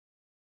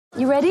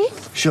You ready?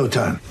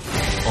 Showtime.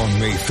 On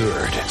May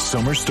 3rd,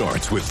 summer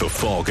starts with The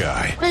Fall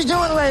Guy. Let's do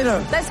it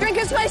later. Let's drink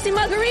a spicy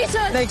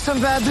margarita. Make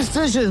some bad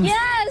decisions.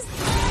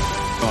 Yes.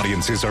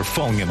 Audiences are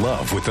falling in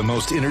love with the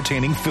most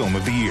entertaining film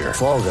of the year.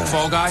 Fall Guy.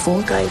 Fall Guy?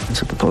 Fall guy.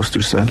 That's what the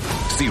poster said.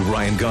 See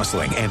Ryan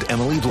Gosling and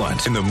Emily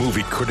Blunt in the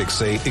movie critics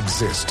say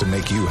exists to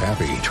make you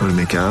happy. Trying to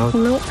make it out?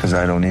 Nope. Because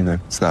I don't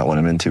either. It's not what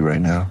I'm into right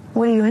now.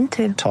 What are you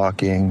into?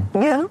 Talking.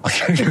 Yeah.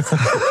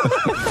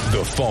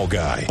 The Fall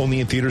Guy.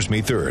 Only in theaters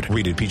May 3rd.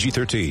 Rated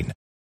PG-13.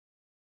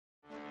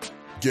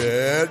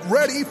 Get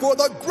ready for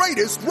the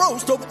greatest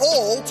roast of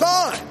all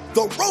time.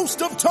 The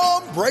Roast of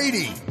Tom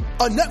Brady.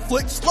 A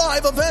Netflix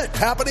live event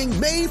happening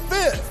May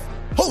 5th.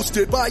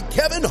 Hosted by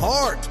Kevin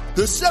Hart.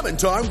 The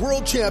 7-time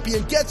world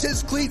champion gets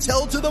his cleats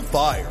held to the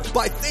fire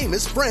by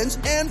famous friends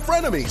and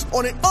frenemies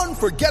on an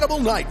unforgettable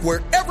night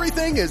where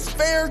everything is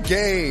fair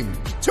game.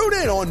 Tune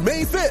in on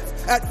May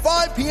 5th at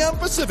 5 p.m.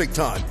 Pacific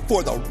time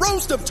for the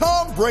Roast of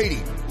Tom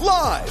Brady.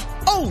 Live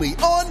only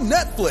on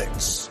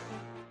Netflix.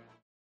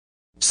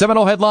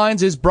 Seminole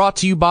Headlines is brought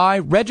to you by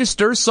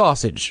Register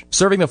Sausage,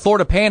 serving the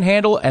Florida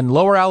Panhandle and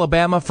Lower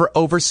Alabama for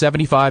over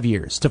 75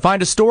 years. To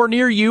find a store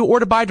near you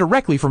or to buy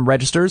directly from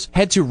Registers,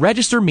 head to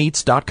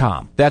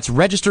registermeats.com. That's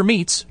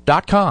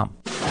registermeats.com.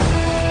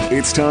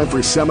 It's time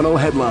for Seminole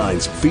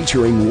Headlines,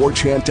 featuring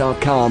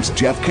WarChant.com's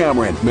Jeff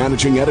Cameron,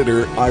 managing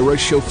editor Ira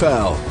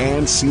Schofel,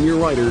 and senior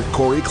writer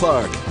Corey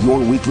Clark. Your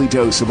weekly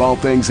dose of all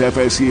things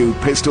FSU,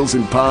 Pistols,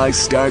 and Pies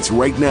starts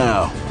right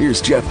now.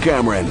 Here's Jeff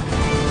Cameron.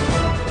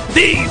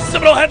 The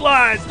Seminole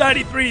Headlines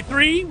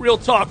 93.3 Real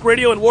Talk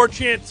Radio and War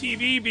Chant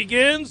TV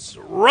begins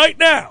right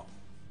now.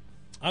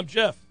 I'm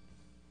Jeff.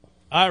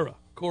 Ira,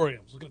 Corey. I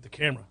was looking at the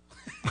camera.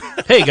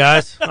 Hey,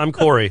 guys. I'm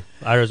Corey.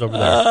 Ira's over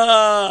there.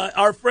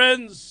 Our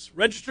friends,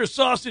 Register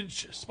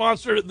Sausage,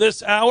 sponsor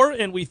this hour,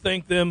 and we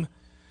thank them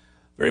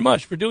very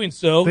much for doing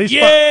so.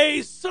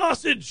 Yay,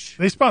 sausage!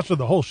 They sponsor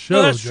the whole show.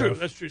 No, that's Jeff. true.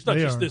 That's true. It's not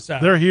just this hour.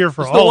 They're here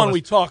for it's all the one of us.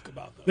 we talk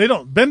about, though. They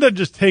don't. Ben doesn't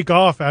just take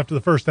off after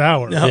the first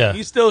hour. No, Yeah.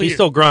 he's still here. He's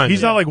still grinding.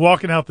 He's not like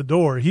walking out the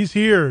door. He's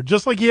here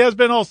just like he has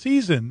been all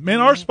season. Man,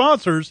 our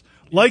sponsors,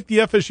 like the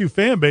FSU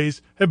fan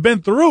base, have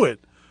been through it.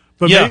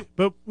 But Yeah.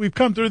 but we've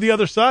come through the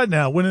other side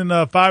now, winning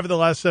 5 of the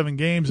last 7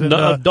 games. And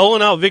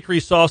doling out victory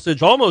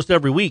sausage almost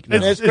every week now.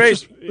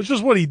 it's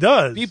just what he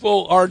does.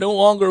 People are no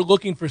longer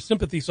looking for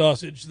sympathy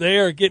sausage. They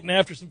are getting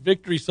after some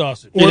victory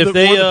sausage. Or And the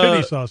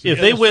penny sausage.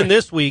 if they win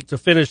this week to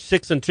finish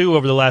 6-2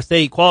 over the last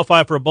 8,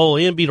 qualify for a bowl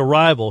and beat a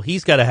rival,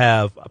 he's got to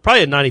have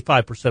probably a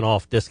 95%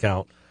 off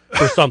discount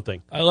or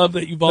something. I love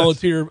that you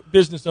volunteer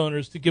business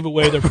owners to give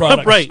away their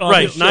products. right. on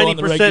this show on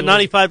the 90%, regular.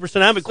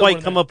 95%. I haven't Somewhere quite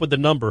in come there. up with the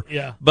number.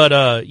 Yeah. But,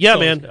 It's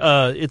man,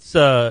 it's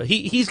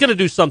he's going to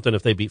do something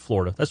if they beat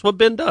Florida. That's what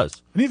Ben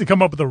does. We need to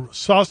come up with a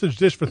sausage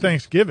dish for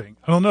Thanksgiving.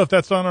 I don't know if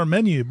that's on our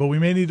menu, but we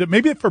may need to.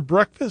 Maybe for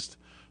breakfast.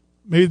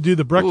 Maybe do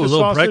the Ooh, a breakfast little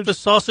sausage.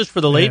 breakfast sausage for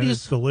the Yeah, ladies.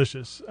 it's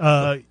delicious.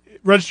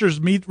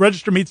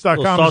 Registermeats.com.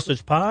 Little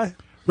sausage pie.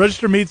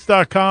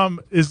 Registermeats.com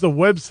is the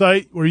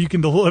website where you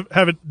can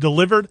have it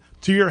delivered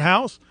to your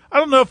house. I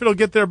don't know if it'll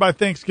get there by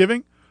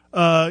Thanksgiving.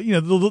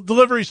 The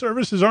delivery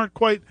services aren't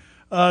quite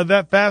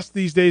that fast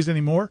these days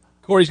anymore.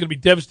 Corey's going to be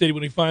devastated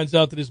when he finds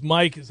out that his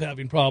mic is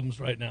having problems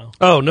right now.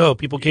 Oh, no,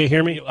 people can't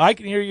hear me? I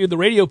can hear you. The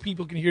radio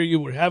people can hear you.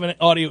 We're having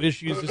audio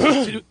issues.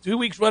 This is 2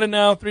 weeks running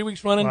now, 3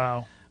 weeks running.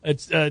 Wow.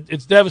 It's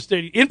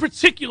devastating. In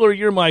particular,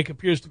 your mic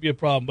appears to be a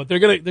problem, but they're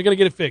gonna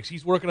get it fixed.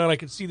 He's working on it. I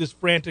can see this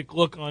frantic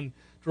look on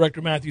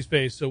Director Matthews'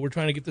 face, so we're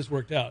trying to get this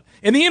worked out.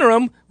 In the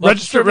interim,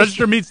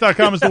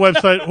 Registermeats.com is the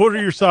website.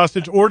 Order your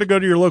sausage, or to go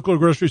to your local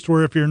grocery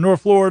store if you're in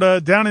North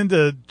Florida, down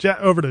into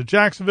over to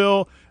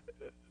Jacksonville,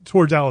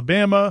 towards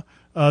Alabama.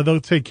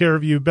 They'll take care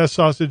of you. Best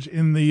sausage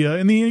in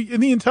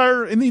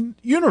the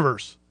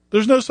universe.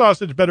 There's no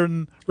sausage better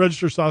than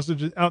Register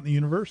sausage out in the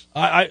universe.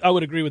 I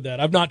would agree with that.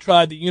 I've not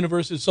tried the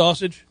Universe's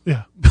sausage,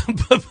 Yeah.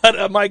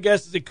 but my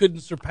guess is it couldn't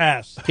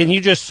surpass. Can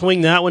you just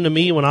swing that one to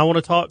me when I want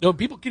to talk? No,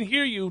 people can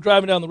hear you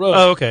driving down the road.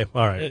 Oh, okay.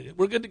 All right.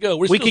 We're good to go.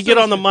 We We could get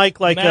on the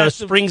mic like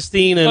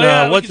Springsteen and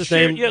we what's could his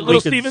share- name? yeah, we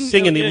Little could Steven.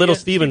 sing in the Yeah, Little yeah,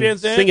 Steven Steve Van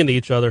Zandt. singing to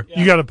each other.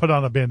 You got to put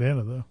on a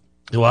bandana, though.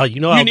 Well, I'll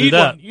do need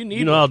that. one. You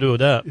need I'll do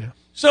that. Yeah.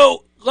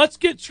 So let's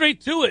get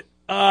straight to it.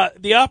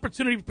 The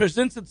opportunity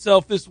presents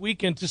itself this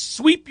weekend to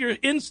sweep your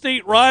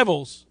in-state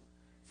rivals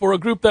for a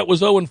group that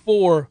was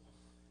 0-4.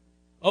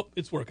 Oh,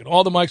 it's working.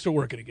 All the mics are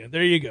working again.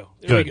 There you go.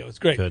 There we go. It's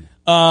great. Good.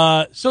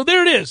 So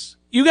there it is.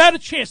 You got a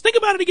chance. Think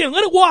about it again.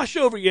 Let it wash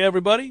over you,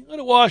 everybody. Let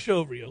it wash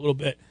over you a little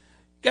bit.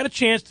 Got a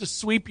chance to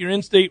sweep your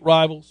in-state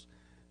rivals,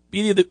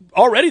 be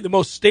already the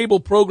most stable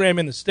program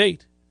in the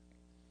state,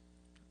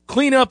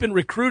 clean up in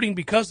recruiting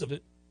because of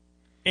it,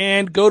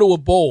 and go to a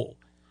bowl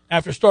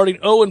after starting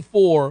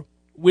 0-4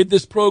 with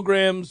this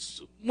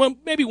program's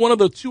maybe one of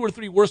the 2 or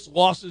 3 worst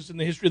losses in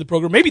the history of the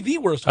program, maybe the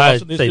worst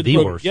loss in the history of the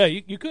program. Worst. Yeah,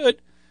 you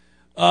could.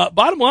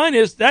 Bottom line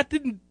is that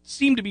didn't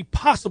seem to be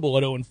possible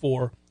at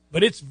 0-4,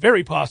 but it's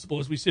very possible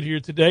as we sit here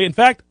today. In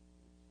fact,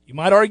 you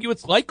might argue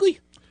it's likely.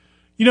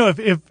 You know,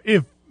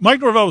 if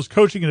Mike Norvell was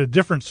coaching at a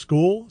different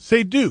school,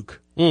 say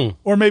Duke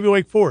or maybe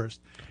Wake Forest,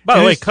 By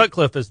the way,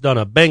 Cutcliffe has done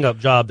a bang-up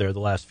job there the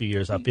last few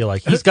years. I feel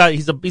like he's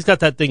got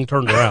that thing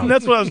turned around.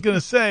 That's what I was going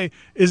to say.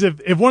 Is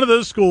if one of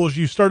those schools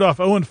you start off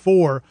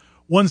 0-4,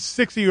 won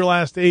 6 of your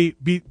last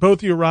 8, beat both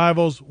of your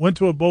rivals, went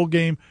to a bowl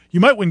game, you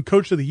might win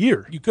Coach of the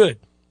Year. You could.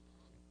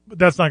 But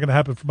that's not going to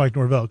happen for Mike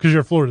Norvell because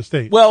you're Florida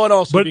State. Well, and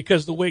also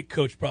because the Wake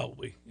coach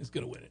probably is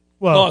going to win it.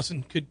 Well,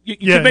 Dawson could make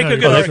a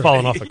good they've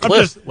fallen off a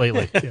cliff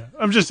lately. Yeah,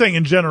 I'm just saying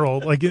in general,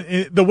 like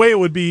the way it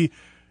would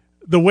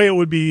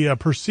be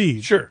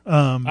perceived. Sure,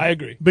 I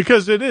agree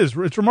because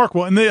it's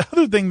remarkable. And the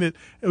other thing that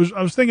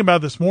I was thinking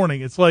about this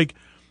morning, it's like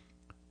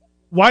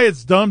why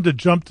it's dumb to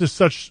jump to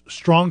such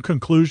strong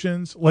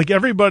conclusions. Like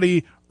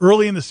everybody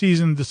early in the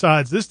season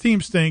decides this team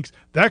stinks,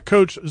 that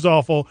coach is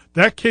awful,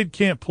 that kid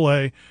can't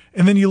play.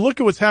 And then you look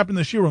at what's happened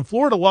this year when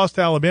Florida lost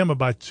to Alabama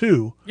by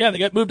 2. Yeah, they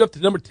got moved up to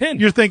number 10.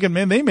 You're thinking,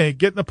 man, they may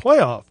get in the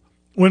playoff.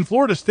 When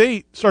Florida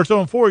State starts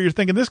 0-4, you're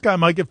thinking this guy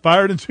might get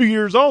fired in 2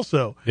 years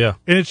also. Yeah.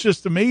 And it's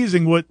just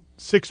amazing what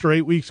 6 or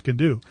 8 weeks can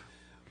do.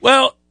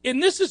 Well,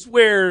 and this is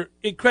where,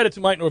 in credit to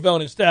Mike Norvell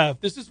and his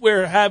staff, this is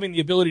where having the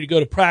ability to go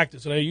to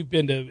practice, and I know you've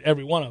been to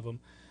every one of them,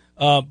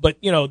 but,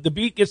 the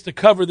beat gets to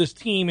cover this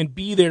team and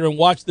be there and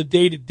watch the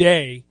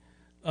day-to-day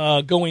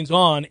goings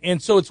on.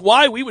 And so it's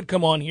why we would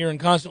come on here and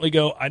constantly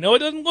go, I know it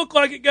doesn't look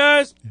like it,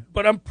 guys,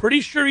 but I'm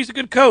pretty sure he's a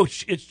good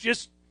coach. It's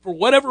just, for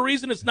whatever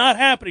reason, it's not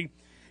happening.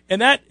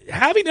 And that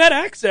having that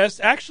access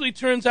actually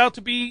turns out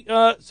to be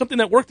something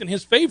that worked in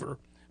his favor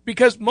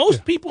because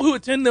most people who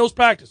attend those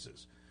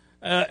practices,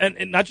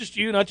 and not just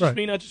you, not just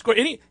me, not just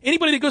Corey,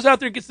 anybody that goes out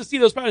there and gets to see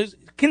those practices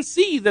can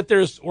see that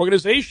there's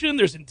organization,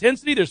 there's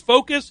intensity, there's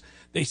focus.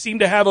 They seem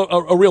to have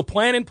a real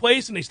plan in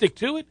place, and they stick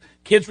to it.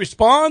 Kids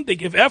respond. They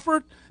give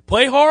effort,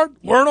 play hard,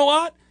 learn a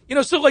lot.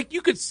 So like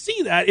you could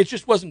see that. It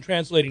just wasn't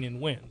translating in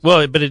wins.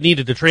 Well, but it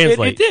needed to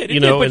translate. It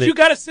did. But you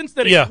got a sense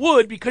that it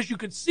would because you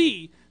could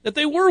see that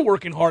they were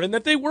working hard and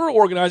that they were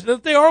organized and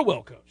that they are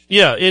well coached.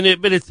 Yeah,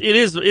 but it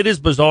is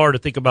bizarre to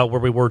think about where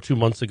we were 2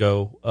 months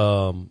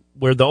ago,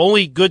 where the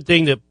only good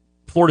thing that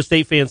Florida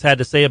State fans had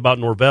to say about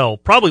Norvell,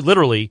 probably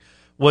literally,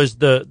 was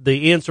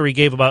the answer he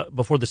gave about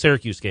before the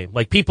Syracuse game.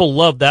 Like people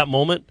loved that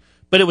moment,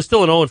 but it was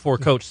still an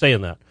 0-4 coach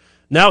saying that.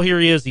 Now here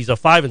he is. He's a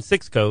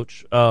 5-6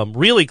 coach,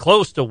 really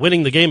close to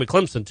winning the game at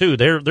Clemson too.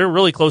 They're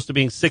really close to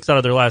being 6 out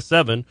of their last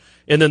 7,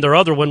 and then their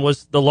other one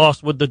was the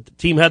loss with the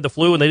team had the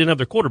flu and they didn't have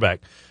their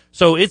quarterback.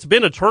 So it's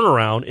been a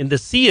turnaround, and to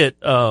see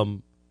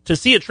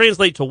it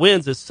translate to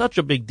wins is such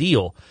a big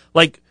deal.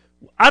 Like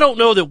I don't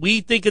know that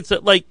we think it's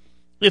like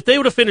if they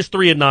would have finished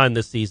 3-9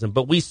 this season,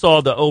 but we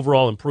saw the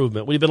overall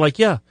improvement, we'd have been like,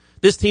 yeah,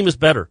 this team is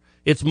better.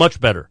 It's much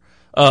better.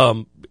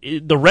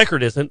 The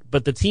record isn't,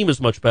 but the team is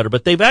much better.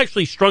 But they've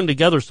actually strung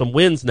together some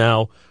wins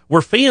now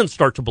where fans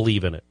start to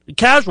believe in it.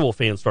 Casual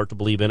fans start to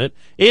believe in it,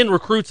 and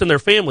recruits and their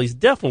families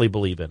definitely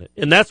believe in it.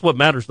 And that's what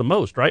matters the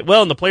most, right?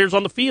 Well, and the players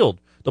on the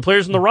field, the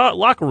players in the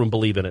locker room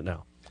believe in it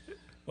now.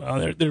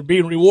 Well, they're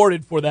being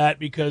rewarded for that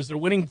because they're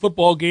winning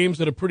football games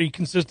at a pretty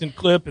consistent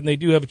clip, and they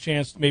do have a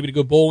chance maybe to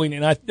go bowling.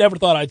 And I never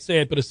thought I'd say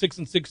it, but a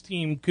 6-6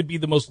 team could be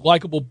the most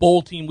likable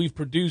bowl team we've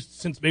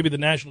produced since maybe the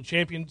national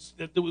champions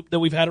that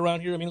we've had around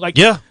here. I mean, like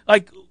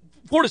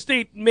Florida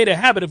State made a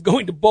habit of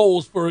going to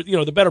bowls for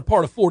the better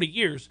part of 40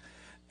 years,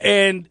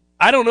 and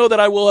I don't know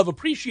that I will have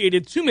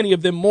appreciated too many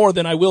of them more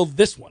than I will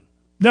this one.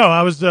 No,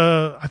 I was.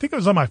 I think it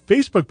was on my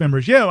Facebook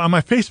memories. Yeah, on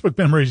my Facebook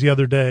memories the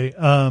other day.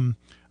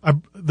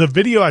 The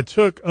video I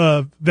took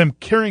of them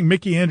carrying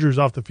Mickey Andrews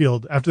off the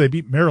field after they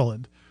beat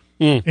Maryland.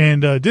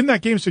 And didn't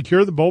that game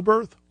secure the bowl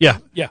berth? Yeah.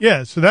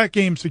 So that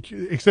game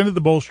extended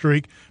the bowl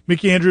streak.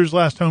 Mickey Andrews'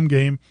 last home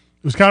game.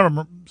 It was kind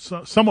of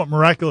a somewhat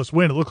miraculous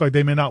win. It looked like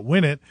they may not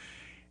win it.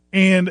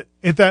 And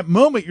at that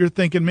moment, you're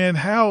thinking, man,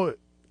 how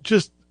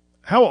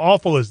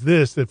awful is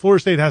this that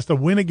Florida State has to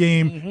win a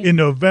game in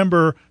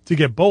November to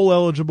get bowl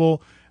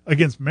eligible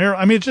against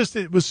Maryland? I mean,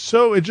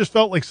 it just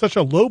felt like such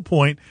a low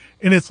point.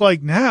 And it's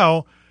like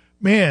now,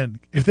 man,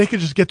 if they could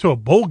just get to a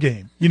bowl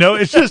game,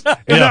 it's just,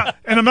 and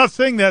I'm not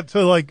saying that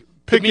to like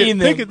pick it.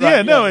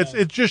 Yeah, no,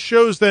 it just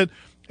shows that.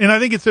 And I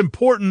think it's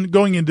important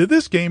going into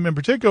this game in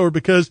particular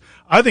because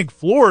I think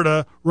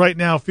Florida right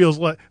now feels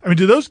like,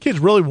 do those kids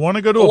really want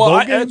to go to a bowl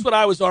game? That's what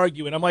I was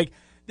arguing. I'm like,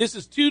 this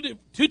is two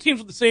teams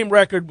with the same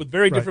record with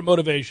very different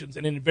motivations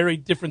and in very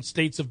different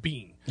states of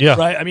being. Yeah.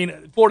 Right? I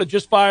mean, Florida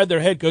just fired their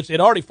head coach. They'd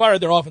already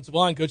fired their offensive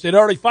line coach. They'd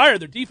already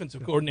fired their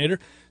defensive coordinator.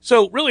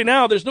 So really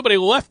now there's nobody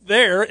left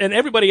there, and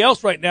everybody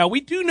else right now.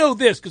 We do know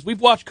this because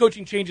we've watched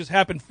coaching changes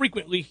happen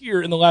frequently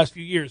here in the last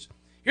few years.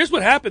 Here's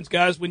what happens,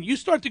 guys. When you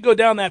start to go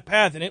down that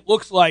path and it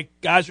looks like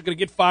guys are going to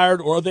get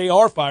fired or they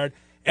are fired,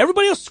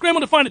 everybody else is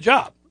scrambling to find a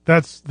job.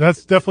 That's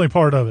definitely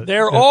part of it.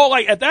 They're all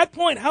like, at that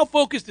point, how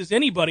focused is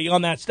anybody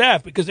on that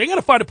staff? Because they got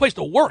to find a place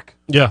to work.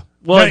 Yeah.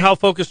 Well, and how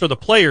focused are the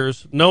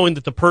players knowing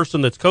that the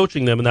person that's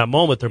coaching them in that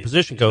moment, their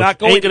position coach, ain't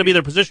going to be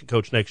their position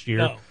coach next year.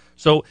 No.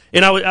 So,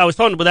 and I was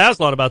talking with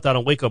Aslan about that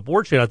on Wake Up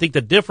War Chant. I think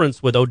the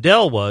difference with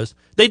Odell was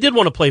they did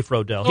want to play for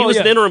Odell. He was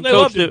an interim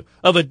coach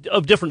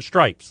of different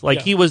stripes.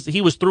 Like he was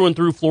through and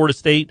through Florida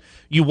State.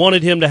 You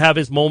wanted him to have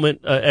his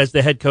moment as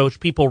the head coach.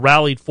 People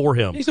rallied for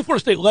him. He's a Florida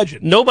State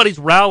legend. Nobody's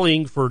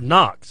rallying for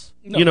Knox.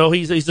 No. You know,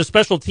 he's a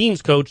special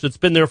teams coach that's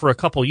been there for a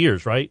couple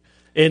years, right?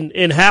 And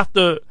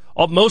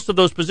most of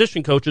those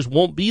position coaches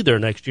won't be there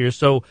next year.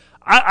 So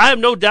I have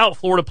no doubt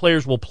Florida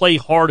players will play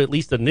hard, at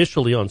least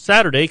initially, on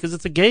Saturday because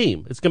it's a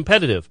game. It's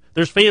competitive.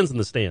 There's fans in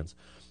the stands.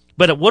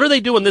 But what are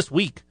they doing this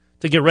week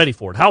to get ready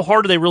for it? How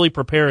hard are they really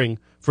preparing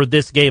for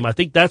this game? I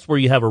think that's where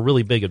you have a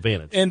really big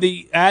advantage. And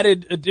the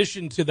added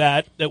addition to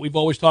that we've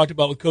always talked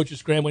about with coaches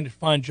scrambling to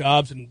find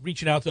jobs and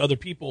reaching out to other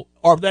people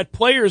are that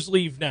players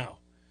leave now.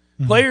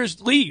 Mm-hmm.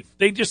 Players leave.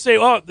 They just say,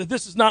 oh,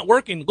 this is not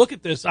working. Look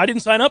at this. I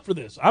didn't sign up for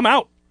this. I'm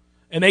out.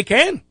 And they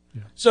can.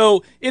 Yeah.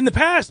 So in the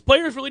past,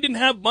 players really didn't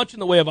have much in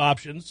the way of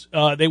options.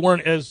 They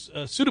weren't as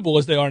suitable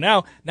as they are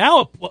now.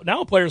 Now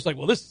a player's like,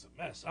 well, this is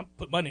a mess. I'm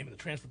putting my name in the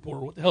transfer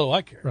portal. What the hell do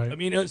I care? Right. I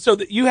mean, so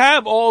that you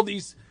have all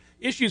these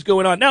issues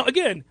going on. Now,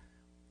 again,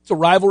 it's a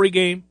rivalry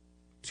game.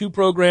 Two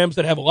programs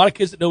that have a lot of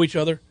kids that know each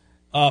other,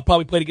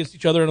 probably played against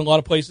each other in a lot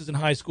of places in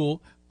high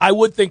school. I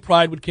would think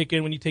pride would kick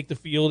in when you take the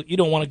field. You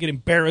don't want to get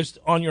embarrassed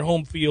on your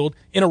home field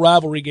in a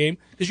rivalry game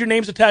because your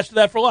name's attached to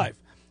that for life.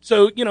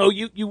 So, you know,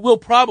 you will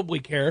probably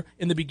care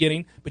in the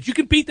beginning, but you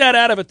can beat that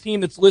out of a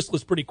team that's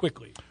listless pretty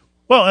quickly.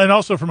 Well, and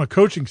also from a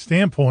coaching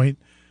standpoint,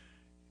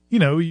 you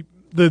know,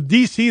 the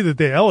DC that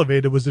they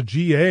elevated was a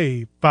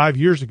GA 5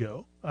 years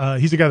ago.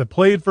 He's a guy that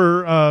played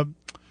for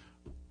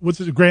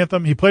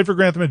Grantham. He played for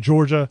Grantham at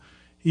Georgia.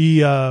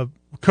 He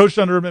coached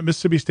under him at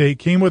Mississippi State,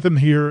 came with him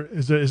here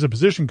as a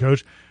position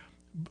coach.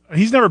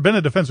 He's never been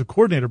a defensive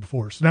coordinator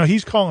before, so now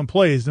he's calling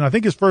plays. And I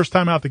think his first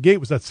time out the gate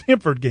was that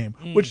Samford game,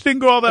 which didn't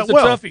go all that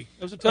well. That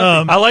was a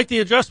toughie. I like the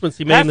adjustments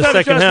he made in the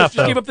second half.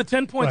 Just give up the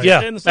 10 points.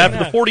 Yeah, in the second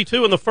after half. the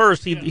 42 in the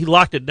first, he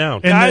locked it down.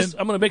 Guys,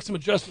 I'm going to make some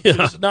adjustments.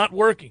 This is not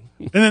working.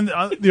 And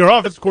then your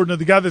offensive coordinator,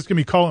 the guy that's going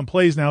to be calling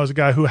plays now, is a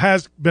guy who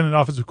has been an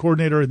offensive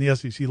coordinator in the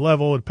SEC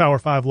level, at Power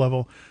 5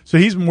 level, so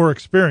he's more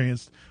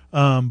experienced.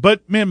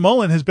 But, man,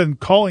 Mullen has been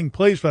calling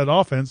plays for that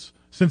offense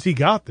since he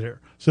got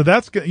there. So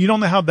you don't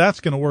know how that's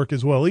going to work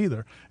as well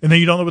either. And then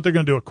you don't know what they're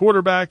going to do at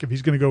quarterback, if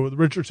he's going to go with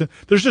Richardson.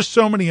 There's just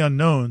so many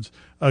unknowns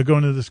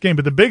going into this game.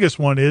 But the biggest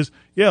one is,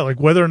 like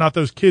whether or not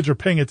those kids are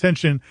paying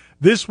attention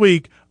this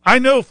week. I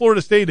know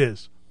Florida State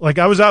is. Like,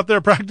 I was out there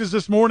at practice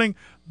this morning.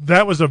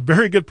 That was a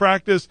very good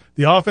practice.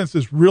 The offense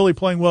is really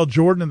playing well.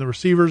 Jordan and the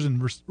receivers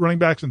and running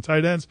backs and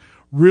tight ends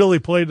really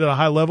played at a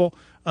high level.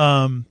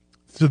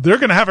 So they're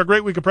going to have a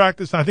great week of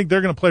practice, and I think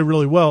they're going to play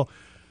really well.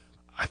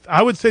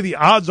 I would say the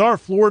odds are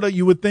Florida,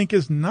 you would think,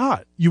 is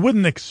not. You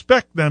wouldn't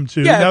expect them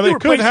to. Yeah, now, if you they were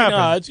could placing happen.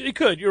 odds, it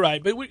could. You're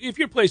right. But if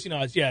you're placing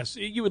odds, yes,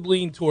 you would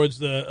lean towards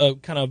the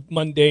kind of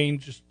mundane,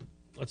 just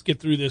let's get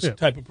through this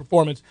type of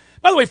performance.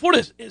 By the way,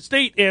 Florida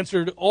State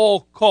answered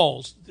all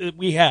calls that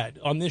we had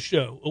on this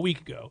show a week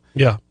ago.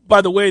 Yeah.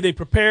 By the way, they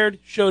prepared,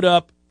 showed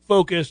up,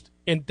 focused,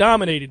 and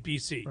dominated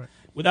BC. Right.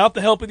 Without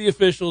the help of the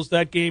officials,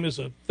 that game is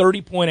a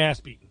 30-point ass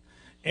beating.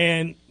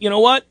 And you know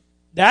what?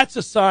 That's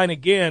a sign,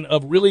 again,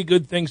 of really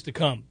good things to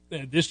come.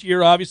 This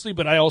year, obviously,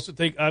 but I also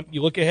think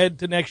you look ahead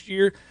to next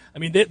year. I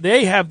mean,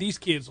 they have these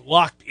kids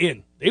locked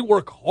in. They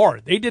work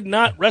hard. They did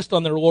not rest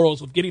on their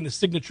laurels of getting the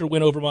signature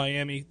win over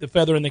Miami, the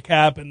feather in the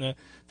cap, and the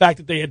fact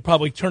that they had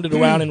probably turned it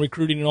around in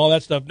recruiting and all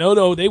that stuff.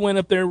 No, they went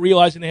up there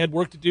realizing they had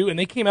work to do, and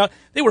they came out.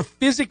 They were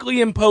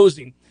physically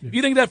imposing. Yeah. If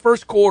you think that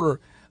first quarter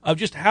of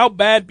just how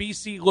bad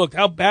BC looked,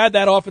 how bad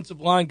that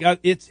offensive line got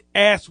its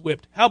ass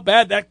whipped, how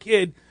bad that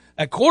kid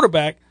at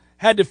quarterback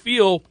had to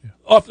feel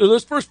after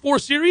those first 4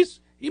 series,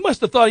 he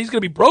must have thought he's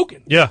going to be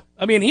broken. Yeah.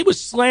 I mean, he was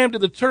slammed to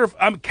the turf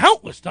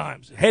countless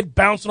times, head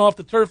bouncing off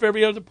the turf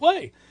every other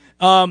play.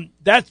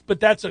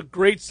 That's a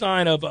great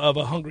sign of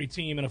a hungry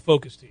team and a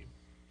focused team.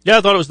 Yeah,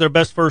 I thought it was their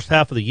best first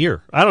half of the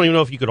year. I don't even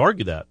know if you could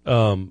argue that.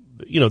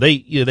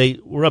 They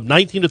were up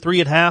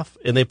 19-3 at half,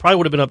 and they probably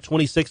would have been up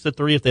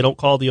 26-3 if they don't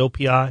call the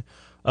OPI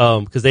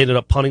because they ended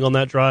up punting on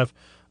that drive.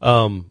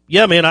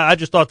 I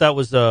just thought that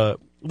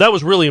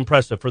was really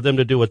impressive for them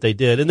to do what they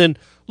did. And then,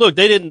 look,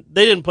 they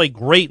didn't play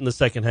great in the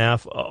second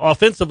half.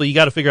 Offensively, you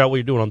got to figure out what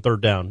you're doing on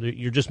third down.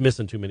 You're just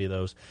missing too many of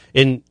those.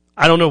 And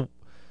I don't know.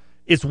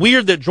 It's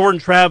weird that Jordan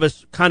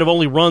Travis kind of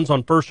only runs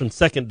on first and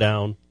second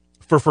down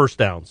for first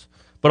downs.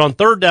 But on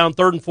third down,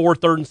 3rd and 4,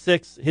 3rd and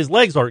 6, his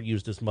legs aren't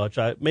used as much.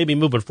 Maybe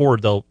moving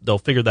forward, they'll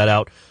figure that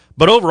out.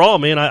 But overall,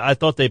 man, I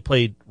thought they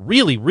played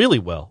really, really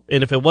well.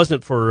 And if it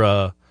wasn't for,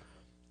 I'm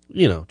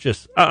going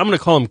to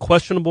call them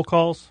questionable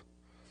calls.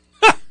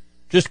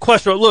 Just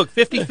question. Look,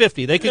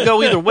 50-50. They could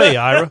go either way,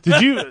 Ira.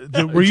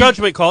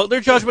 Judgment call?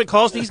 They're judgment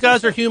calls. These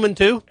guys are human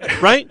too,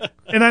 right?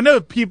 And I know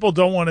people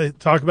don't want to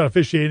talk about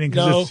officiating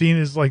because it's seen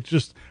as like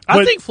just.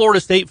 I think Florida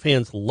State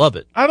fans love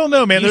it. I don't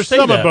know, man. There's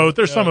some of both.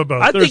 There's some of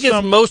both. I think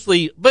it's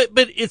mostly, but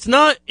it's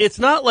not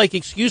like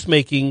excuse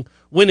making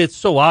when it's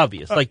so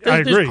obvious. Like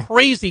there's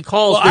crazy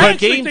calls. Well, I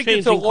actually think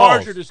it's a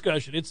larger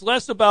discussion. It's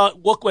less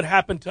about look what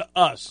happened to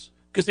us.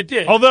 because it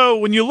did. Although,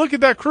 when you look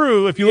at that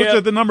crew, if you looked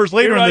at the numbers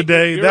later in the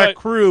day, that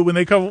crew, when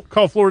they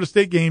call Florida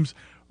State games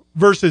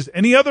versus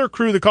any other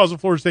crew that calls a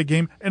Florida State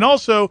game, and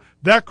also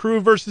that crew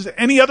versus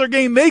any other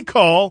game they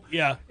call,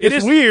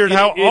 it's weird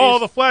how all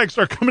the flags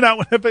start coming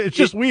out. It's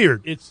just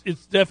weird. It's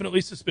definitely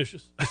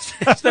suspicious. It's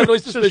definitely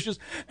suspicious.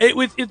 It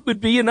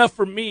would be enough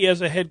for me as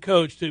a head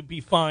coach to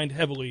be fined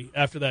heavily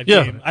after that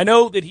game. I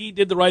know that he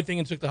did the right thing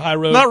and took the high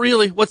road. Not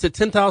really. What's it,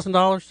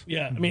 $10,000?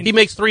 Yeah, I mean, he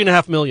makes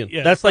 $3.5 million.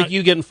 Yeah, that's like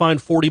you getting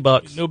fined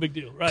 $40. No big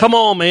deal. Right? Come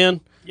on,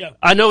 man. Yeah,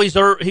 I know he's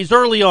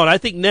early on. I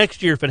think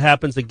next year if it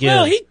happens again.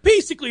 Well, he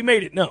basically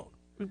made it known.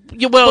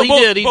 Yeah, well, he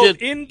did. He both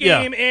did in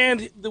game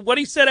and what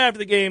he said after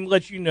the game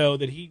lets you know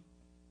that he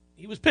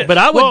was pissed. But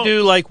I would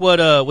do like what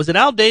was it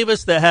Al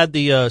Davis that had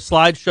the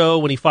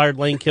slideshow when he fired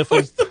Lane Kiffin?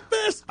 It was the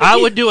best. I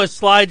would do a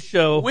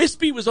slideshow.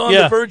 Wispy was on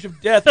the verge of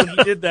death when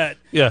he did that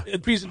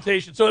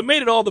presentation, so it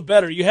made it all the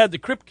better. You had the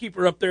Crypt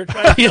Keeper up there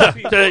trying to tell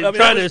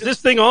people. Is this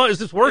thing on? Is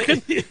this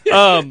working?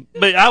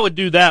 But I would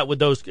do that with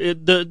those.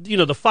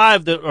 The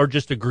five that are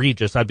just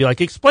egregious. I'd be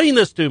like, explain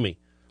this to me.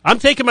 I'm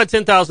taking my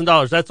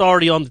 $10,000. That's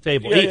already on the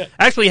table.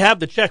 Actually have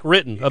the check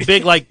written, a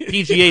big like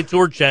PGA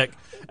Tour check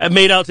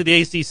made out to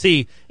the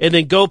ACC, and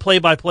then go play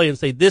by play and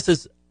say this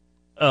is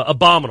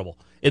abominable,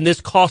 and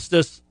this cost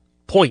us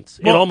points.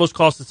 It almost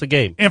cost us a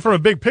game. And from a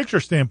big picture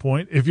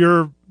standpoint, if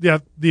you're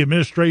the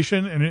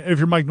administration and if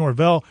you're Mike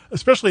Norvell,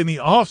 especially in the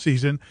off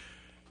season,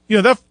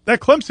 that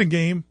Clemson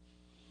game,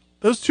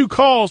 those two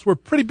calls were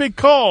pretty big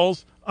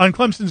calls on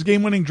Clemson's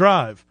game-winning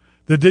drive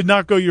that did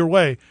not go your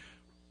way.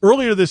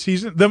 Earlier this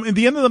season, at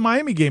the end of the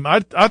Miami game, I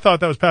thought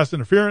that was pass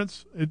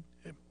interference. I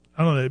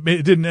don't know.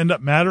 It didn't end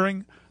up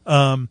mattering.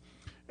 And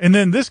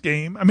then this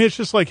game, I mean, it's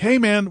just like, hey,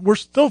 man, we're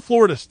still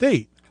Florida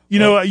State. We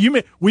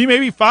may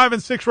be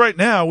 5-6 right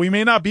now. We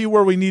may not be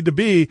where we need to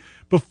be,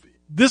 but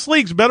this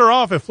league's better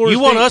off if Florida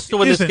State. You want us to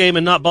win this game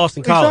and not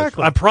Boston College.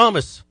 Exactly.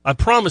 I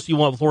promise you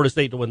want Florida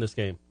State to win this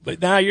game.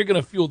 But now you're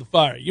going to fuel the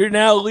fire. You're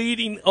now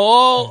leading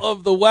all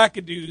of the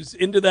wackadoos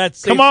into that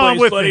safe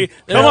place, buddy.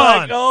 Come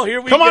on. Oh,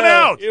 here we go. Come on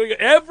out. Here we go.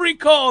 Every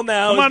call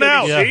now. Come on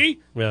out. See?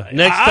 Yeah.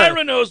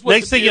 Ira knows what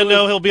next thing you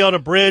know, he'll be on a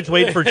bridge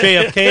waiting for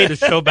JFK to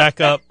show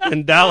back up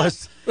in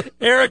Dallas.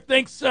 Eric,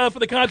 thanks for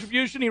the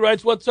contribution. He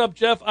writes, "What's up,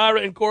 Jeff,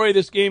 Ira, and Corey?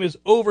 This game is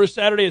over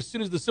Saturday as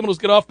soon as the Seminoles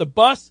get off the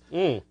bus.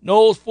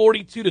 Noles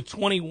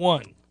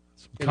 42-21.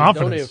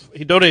 Confidence.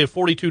 He donated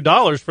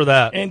 $42 for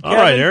that. And all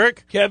right,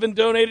 Eric. Kevin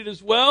donated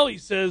as well. He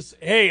says,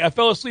 "Hey, I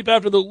fell asleep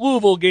after the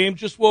Louisville game.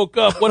 Just woke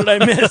up. What did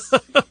I miss?"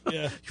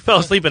 You fell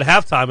asleep at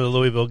halftime of the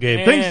Louisville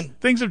game.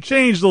 Things have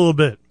changed a little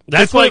bit.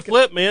 That's when it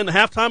flipped, man. The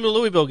halftime of the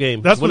Louisville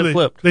game. That's when it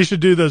flipped. They should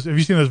do those. Have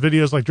you seen those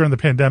videos like during the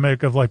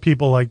pandemic of like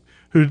people like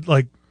who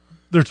like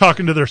they're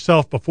talking to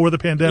themselves before the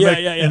pandemic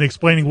and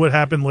explaining what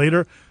happened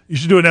later? You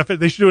should do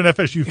they should do an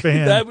FSU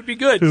fan. That would be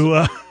good.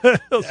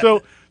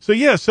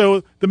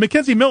 So the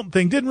Mackenzie Milton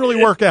thing didn't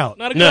really work out.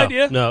 Not a good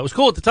idea. No, it was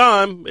cool at the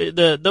time.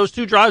 Those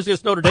two drives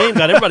against Notre Dame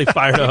got everybody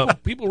fired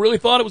up. People really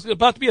thought it was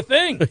about to be a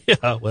thing.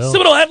 Yeah, well.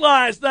 Seminole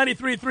Headlines,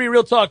 93.3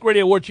 Real Talk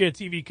Radio, War Chant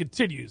TV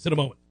continues in a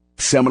moment.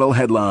 Seminole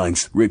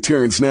Headlines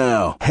returns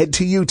now. Head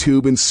to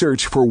YouTube and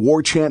search for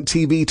War Chant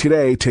TV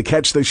today to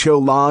catch the show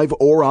live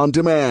or on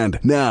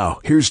demand. Now,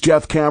 here's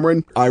Jeff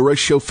Cameron, Ira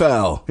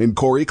Schofel, and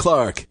Corey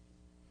Clark.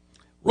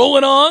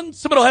 Rolling on,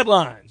 Seminole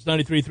Headlines,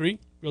 93.3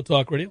 Real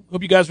Talk Radio.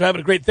 Hope you guys are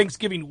having a great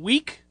Thanksgiving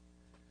week.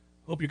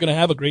 Hope you're going to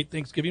have a great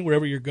Thanksgiving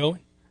wherever you're going.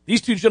 These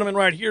two gentlemen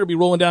right here will be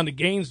rolling down to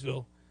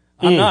Gainesville.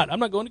 I'm not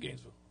going to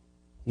Gainesville.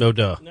 No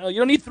duh. No, you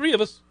don't need three of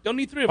us. Don't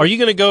need three of us. Are you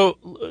going to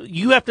go?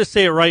 You have to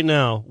say it right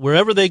now.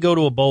 Wherever they go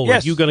to a bowl,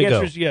 yes, are you going to go? The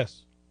answer is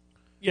yes.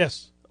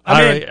 Yes.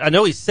 I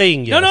know he's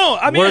saying yes. No.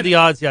 What are the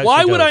odds?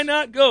 Why would I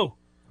not go?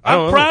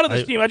 I'm proud of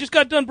this team. I just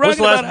got done bragging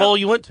about What's the last bowl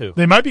you went to?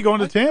 They might be going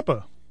to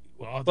Tampa.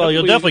 Well,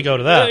 you'll definitely go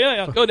to that.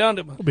 Yeah. Go down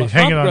to. We'll be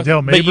hanging on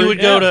Del Mabry. But you would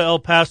go to El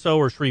Paso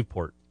or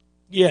Shreveport.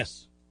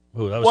 Yes.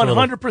 Ooh, that was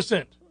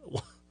 100%.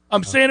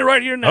 I'm saying it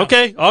right here now.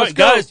 Okay, all right,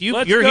 guys,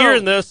 you're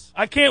hearing this.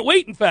 I can't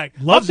wait. In fact,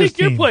 I'll take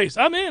your place.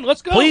 I'm in.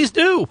 Let's go. Please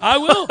do. I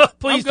will.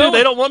 Please do.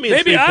 They don't want me.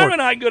 Maybe Ira and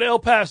I can go to El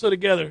Paso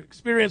together.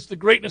 Experience the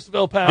greatness of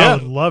El Paso. I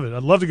would love it.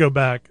 I'd love to go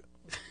back.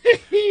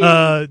 That's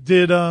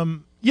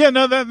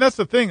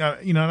the thing.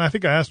 And I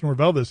think I asked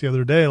Norvell this the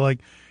other day. Like,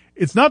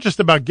 it's not just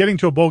about getting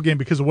to a bowl game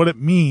because of what it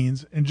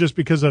means and just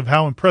because of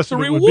how impressive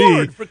it would be. It's a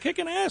reward for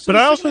kicking ass. But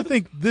I also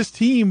think this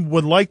team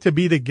would like to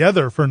be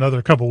together for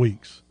another couple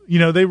weeks.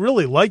 They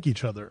really like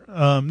each other.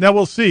 Now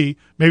we'll see.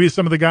 Maybe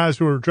some of the guys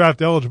who are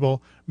draft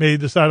eligible may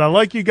decide, I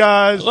like you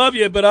guys. I love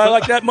you, but I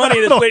like that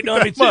money that's waiting on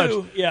me much.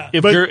 too. Yeah.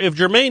 If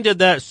Jermaine did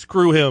that,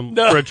 screw him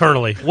for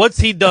eternally. What's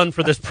he done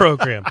for this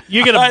program?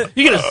 You gonna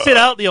sit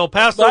out the El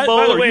Paso Bowl?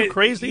 By the Are way, you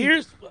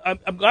crazy?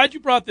 I'm glad you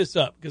brought this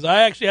up because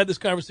I actually had this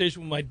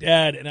conversation with my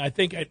dad, and I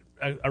think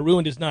I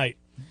ruined his night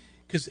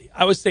because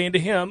I was saying to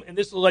him, and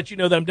this will let you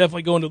know that I'm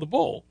definitely going to the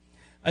bowl.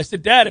 I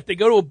said, Dad, if they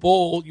go to a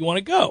bowl, you want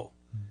to go?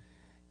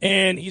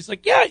 And he's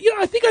like, yeah,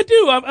 I think I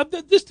do. I'm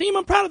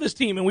proud of this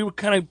team. And we were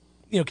kind of,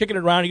 kicking it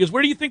around. He goes,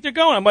 where do you think they're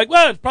going? I'm like,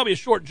 well, it's probably a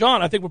short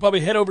John. I think we'll probably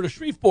head over to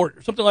Shreveport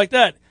or something like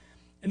that.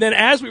 And then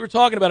as we were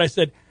talking about it, I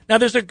said, Now,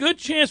 there's a good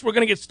chance we're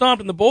going to get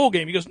stomped in the bowl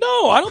game. He goes,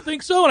 no, I don't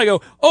think so. And I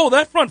go, oh,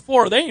 that front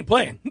four, they ain't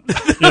playing.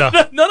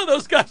 Yeah. None of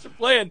those guys are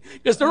playing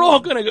because they're all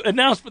going to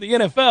announce for the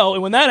NFL.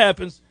 And when that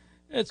happens,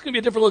 it's going to be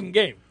a different-looking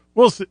game.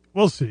 We'll see.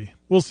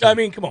 I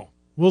mean, come on.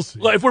 We'll see.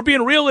 If we're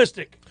being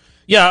realistic.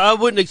 Yeah, I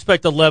wouldn't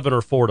expect 11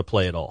 or 4 to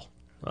play at all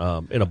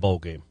in a bowl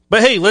game.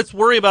 But, hey, let's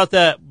worry about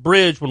that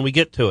bridge when we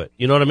get to it.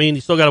 You know what I mean?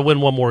 You still got to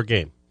win one more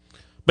game.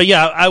 But,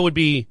 yeah, I would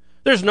be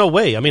 – there's no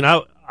way. I mean,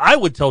 I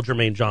would tell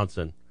Jermaine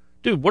Johnson,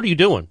 dude, what are you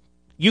doing?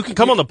 You can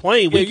come on the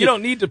plane. You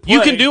don't need to play.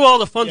 You can do all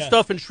the fun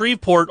stuff in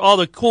Shreveport, all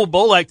the cool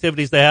bowl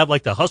activities they have,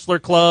 like the Hustler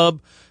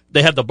Club.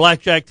 They have the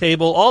blackjack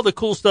table, all the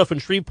cool stuff in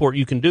Shreveport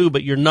you can do,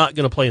 but you're not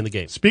going to play in the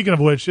game. Speaking of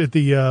which, at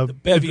the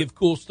bevy of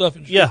cool stuff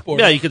in Shreveport.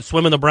 Yeah, you can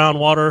swim in the brown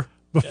water.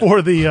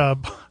 Before the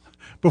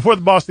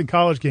Boston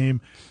College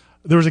game,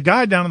 there was a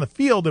guy down in the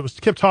field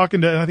that kept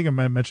talking to, and I think I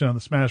might have mentioned on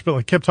the Smash,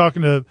 but kept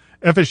talking to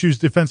FSU's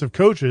defensive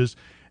coaches,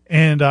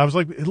 and I was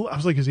like,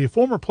 is he a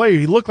former player?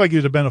 He looked like he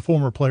would have been a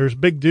former player. He's a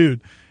big dude.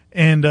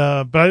 And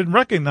but I didn't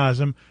recognize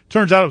him.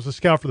 Turns out it was a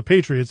scout for the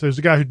Patriots. There's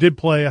a guy who did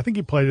play. I think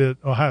he played at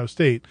Ohio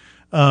State.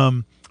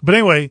 But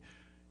anyway,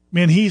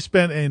 man, he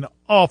spent an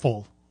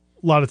awful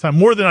lot of time,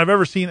 more than I've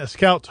ever seen a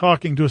scout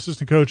talking to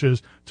assistant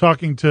coaches,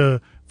 talking to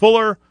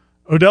Fuller,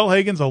 Odell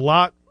Higgins,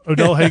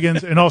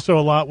 and also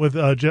a lot with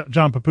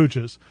John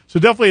Papuchis. So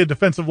definitely a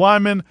defensive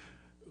lineman.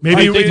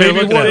 Maybe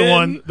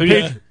one.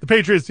 The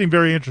Patriots seem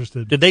very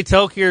interested. Did they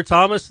tell Keir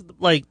Thomas,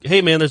 like,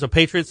 hey, man, there's a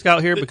Patriot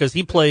scout here? Because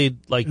he played,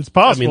 like, it's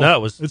possible. I mean, that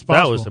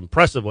was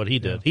impressive what he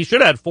did. Yeah. He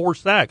should have had 4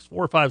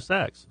 or 5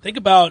 sacks. Think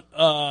about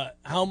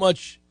how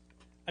much,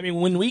 I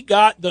mean, when we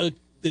got the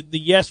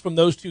yes from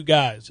those two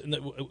guys, and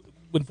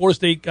when Florida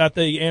State got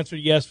the answer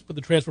yes for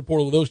the transfer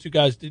portal of those two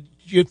guys, did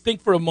you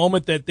think for a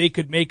moment that they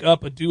could make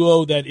up a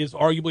duo that is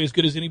arguably as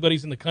good as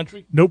anybody's in the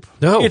country? Nope.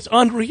 No. It's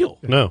unreal.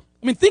 No.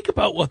 I mean, think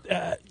about what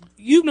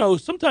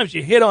sometimes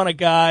you hit on a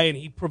guy and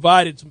he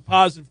provided some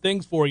positive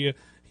things for you.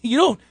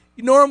 You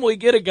normally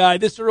get a guy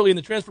this early in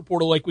the transfer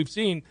portal like we've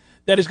seen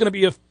that is going to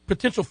be a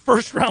potential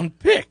first-round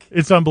pick.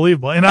 It's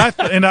unbelievable. And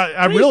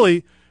I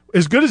really,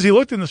 as good as he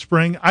looked in the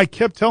spring, I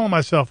kept telling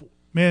myself,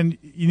 man,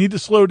 you need to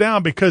slow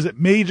down because it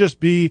may just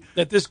be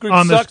that this group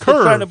on sucks this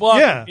curve. Trying to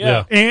block him.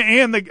 Yeah.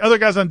 And the other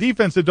guys on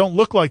defense that don't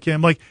look like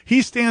him, like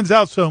he stands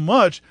out so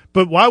much,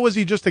 but why was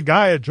he just a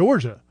guy at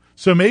Georgia?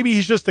 So maybe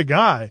he's just a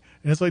guy.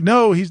 And it's like,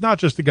 no, he's not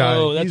just a guy.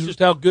 No, that's just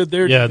how good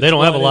they're. Yeah, they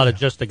don't have a lot of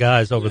just a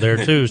guys over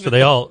there too. So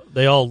they all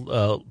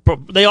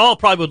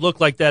probably would look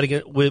like that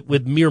again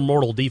with mere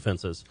mortal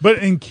defenses. But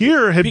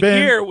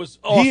Keir was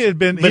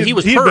awesome. He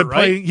was hurt,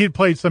 right? He had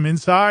played some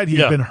inside. He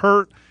had been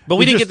hurt. But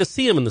we didn't get to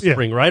see him in the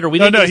spring, right? Or we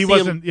he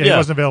wasn't. He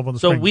wasn't available in the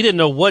spring. So we didn't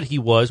know what he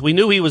was. We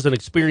knew he was an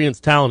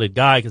experienced, talented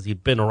guy because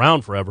he'd been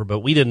around forever, but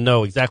we didn't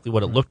know exactly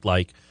what it looked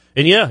like.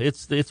 And yeah,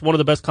 it's one of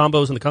the best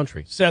combos in the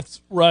country.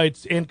 Seth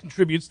writes and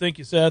contributes. Thank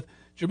you, Seth.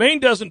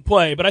 Jermaine doesn't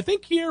play, but I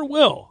think Keir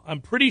will.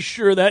 I'm pretty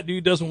sure that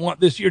dude doesn't want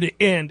this year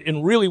to end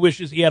and really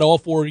wishes he had all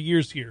 4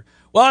 years here.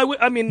 Well,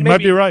 I mean, maybe,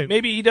 might be right.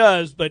 Maybe he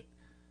does, but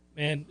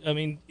man, I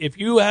mean, if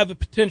you have the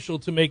potential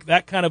to make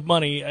that kind of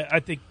money, I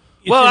think.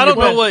 Well, I don't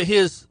know what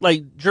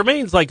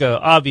Jermaine's like a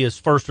obvious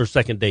first or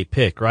second day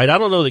pick, right? I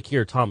don't know that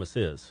Keir Thomas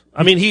is.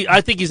 I mean, I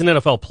think he's an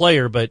NFL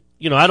player, but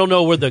I don't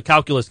know where the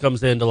calculus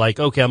comes in to like,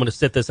 okay, I'm going to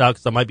sit this out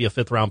because I might be a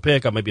 5th round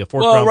pick, I might be a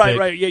 4th round pick.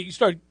 Right. Yeah, you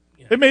start.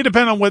 Yeah. It may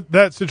depend on what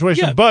that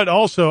situation, but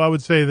also I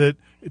would say that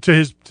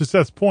to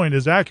Seth's point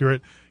is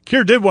accurate.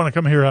 Keir did want to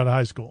come here out of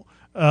high school.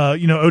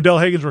 Odell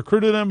Higgins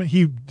recruited him.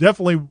 He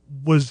definitely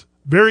was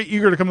very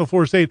eager to come to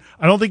Florida State.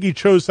 I don't think he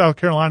chose South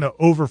Carolina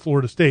over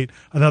Florida State.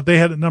 I thought they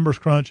had a numbers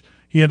crunch.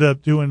 He ended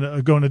up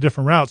going a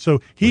different route.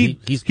 So he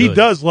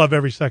does love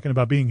every second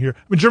about being here.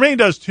 I mean, Jermaine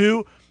does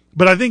too,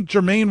 but I think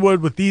Jermaine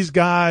would with these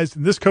guys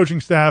and this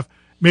coaching staff,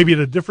 maybe at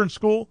a different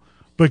school.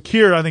 But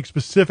Keir, I think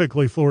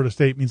specifically Florida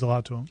State means a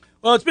lot to him.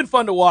 Well, it's been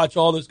fun to watch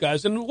all those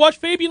guys and watch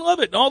Fabian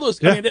Lovett and all those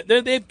guys. Yeah.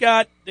 I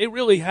mean, they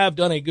really have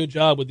done a good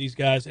job with these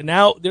guys. And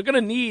now they're going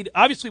to need,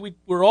 obviously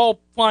we're all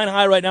flying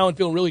high right now and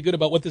feeling really good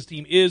about what this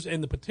team is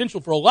and the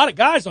potential for a lot of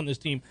guys on this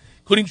team,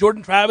 including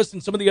Jordan Travis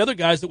and some of the other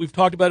guys that we've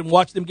talked about and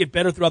watched them get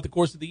better throughout the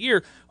course of the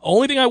year.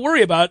 Only thing I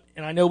worry about,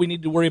 and I know we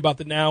need to worry about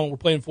the now and we're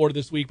playing Florida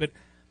this week, but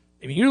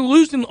I mean, you're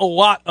losing a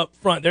lot up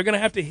front. They're going to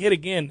have to hit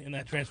again in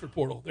that transfer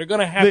portal. They're going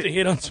to have to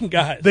hit on some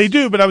guys. They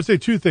do, but I would say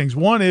 2 things.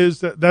 One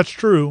is that's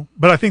true,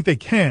 but I think they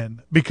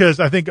can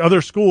because I think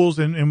other schools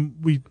and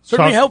we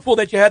certainly helpful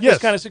that you had this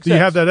kind of success. You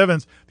have that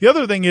evidence. The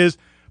other thing is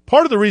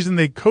part of the reason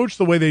they coach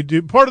the way they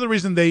do. Part of the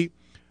reason they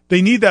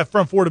need that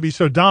front four to be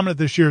so dominant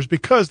this year is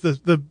because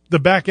the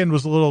back end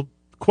was a little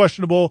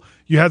questionable.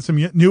 You had some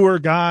newer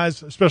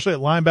guys, especially at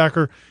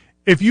linebacker.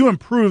 If you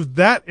improve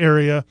that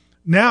area,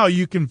 now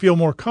you can feel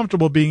more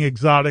comfortable being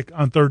exotic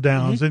on third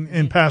downs and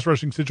in pass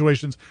rushing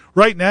situations.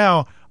 Right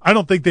now, I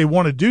don't think they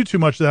want to do too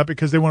much of that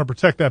because they want to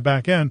protect that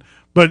back end.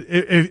 But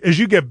as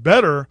you get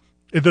better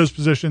at those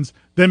positions,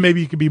 then maybe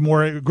you can be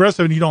more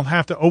aggressive and you don't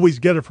have to always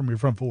get it from your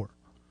front four.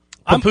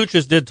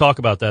 Papuchis did talk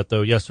about that,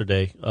 though,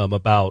 yesterday,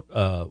 about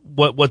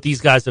what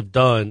these guys have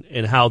done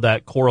and how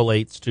that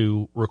correlates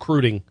to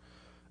recruiting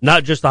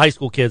not just the high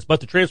school kids, but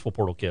the transfer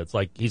portal kids.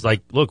 Like he's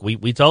like, look,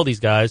 we tell these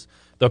guys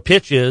the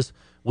pitch is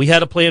we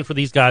had a plan for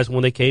these guys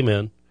when they came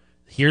in.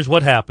 Here's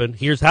what happened.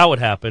 Here's how it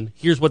happened.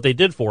 Here's what they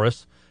did for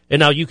us. And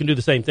now you can do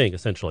the same thing,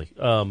 essentially.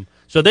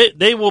 So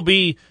they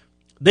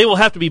will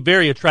have to be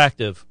very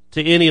attractive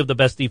to any of the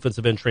best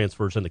defensive end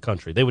transfers in the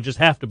country. They would just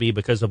have to be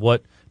because of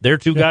what their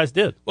two guys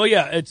did. Well,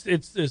 yeah,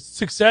 it's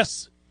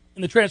success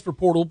in the transfer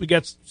portal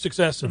begets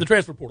success in the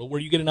transfer portal, where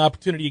you get an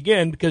opportunity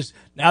again because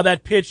now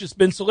that pitch has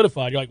been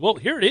solidified. You're like, well,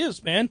 here it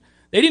is, man.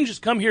 They didn't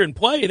just come here and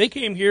play. They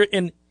came here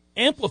and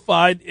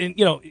amplified and,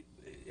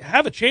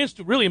 have a chance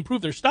to really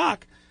improve their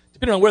stock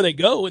depending on where they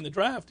go in the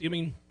draft. I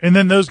mean, and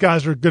then those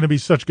guys are going to be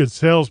such good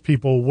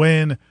salespeople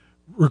when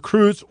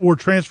recruits or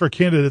transfer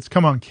candidates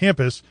come on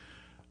campus.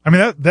 I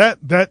mean,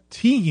 that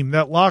team,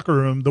 that locker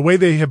room, the way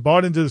they have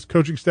bought into this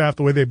coaching staff,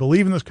 the way they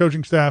believe in this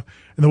coaching staff,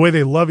 and the way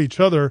they love each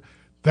other,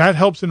 that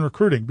helps in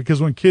recruiting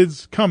because when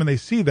kids come and they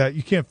see that,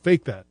 you can't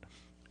fake that.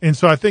 And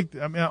so I think,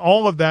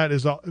 all of that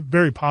is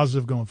very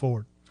positive going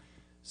forward.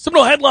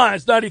 Seminole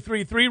Headlines,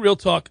 93.3 Real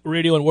Talk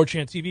Radio and War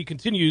Chant TV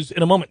continues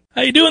in a moment.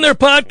 How you doing there,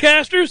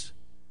 podcasters?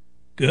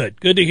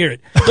 Good to hear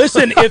it.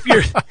 Listen,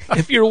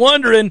 if you're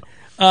wondering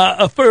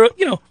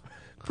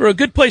for a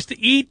good place to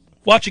eat,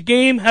 watch a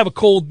game, have a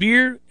cold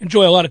beer,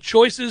 enjoy a lot of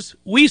choices,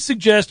 we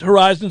suggest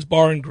Horizons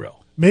Bar and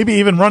Grill. Maybe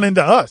even run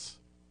into us.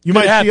 You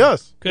might see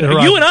us.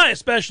 You and I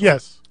especially.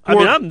 Yes. I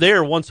mean, I'm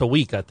there once a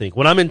week, I think.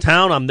 When I'm in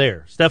town, I'm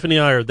there. Stephanie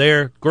and I are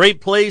there.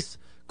 Great place.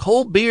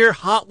 Cold beer,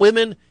 hot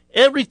women,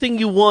 everything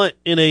you want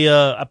in a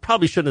I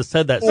probably shouldn't have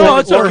said that. No,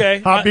 it's okay.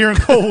 Hot beer and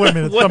cold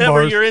women at some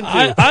whatever bars. you're into.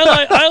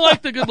 I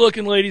like the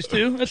good-looking ladies,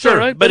 too. That's Sure, all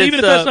right. but But even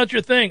if that's not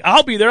your thing,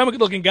 I'll be there. I'm a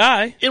good-looking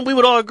guy. And we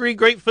would all agree,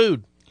 great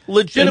food. The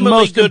Legitimately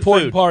most good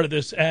important food. part of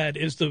this ad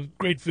is the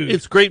great food.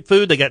 It's great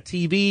food. They got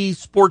TV,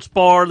 sports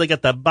bar. They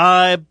got the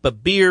vibe,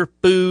 but beer,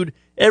 food,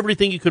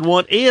 everything you could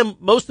want. And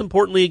most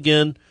importantly,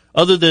 again,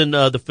 other than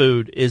the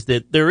food, is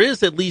that there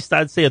is at least,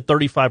 I'd say, a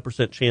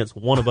 35% chance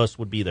one of us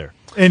would be there.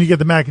 And you get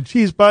the mac and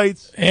cheese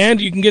bites.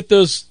 And you can get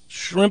those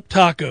shrimp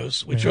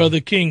tacos, which are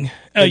the king.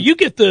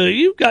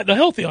 You've gotten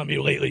healthy on me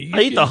lately.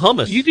 I eat the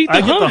hummus. You eat the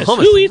I get hummus. the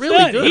hummus. Who eats Really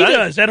that? good. He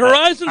does. At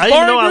Horizons I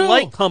Bar didn't know and I Grill.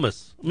 like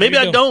hummus. Maybe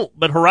There you I go. don't,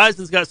 but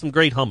Horizons got some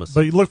great hummus.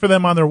 But you look for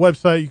them on their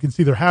website. You can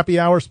see their happy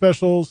hour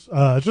specials.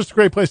 It's just a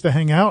great place to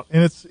hang out.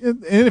 And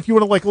and if you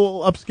want to like a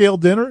little upscale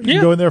dinner, you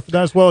can go in there for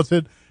that as well. It's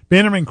at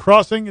Bannerman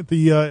Crossing at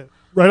the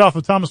right off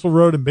of Thomasville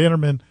Road in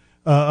Bannerman,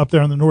 up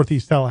there on the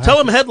northeast Tallahassee. Tell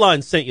them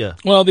Headlines sent you.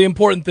 Well, the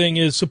important thing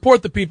is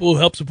support the people who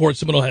help support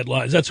Seminole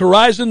Headlines. That's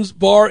Horizons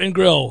Bar and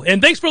Grill. And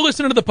thanks for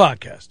listening to the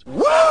podcast.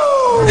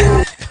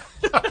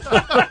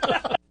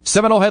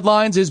 Seminole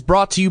Headlines is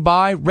brought to you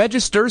by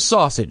Register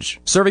Sausage,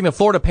 serving the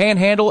Florida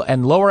Panhandle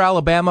and Lower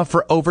Alabama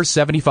for over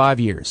 75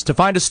 years. To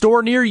find a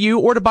store near you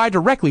or to buy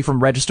directly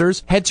from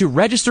Registers, head to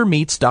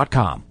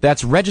registermeats.com.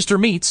 That's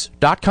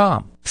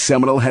registermeats.com.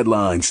 Seminole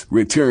Headlines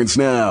returns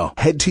now.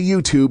 Head to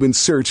YouTube and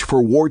search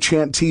for War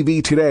Chant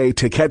TV today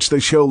to catch the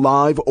show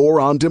live or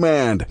on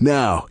demand.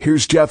 Now,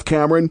 here's Jeff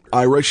Cameron,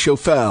 Ira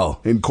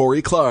Schofel, and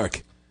Corey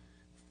Clark.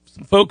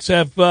 Some folks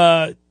have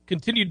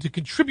continued to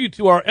contribute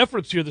to our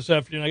efforts here this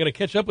afternoon. I got to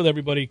catch up with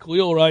everybody.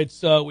 Khalil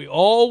writes, we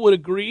all would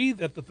agree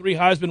that the three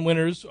Heisman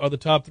winners are the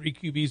top three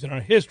QBs in our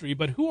history,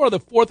 but who are the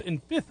fourth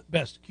and fifth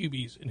best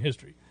QBs in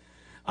history?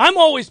 I'm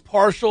always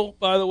partial,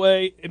 by the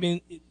way. I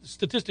mean,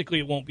 statistically,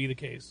 it won't be the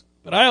case.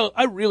 But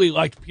I really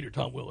liked Peter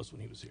Tom Willis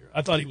when he was here.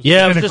 I thought he was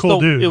Yeah, it was, a just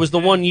cool dude. It was the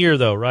 1 year,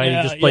 though, right?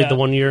 Yeah, he just played yeah. the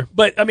 1 year.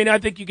 But, I mean, I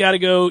think you got to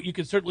go. You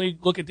could certainly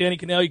look at Danny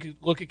Cannell. You could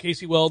look at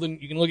Casey Weldon.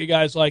 You can look at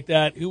guys like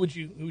that. Who would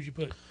you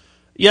put?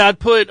 Yeah, I'd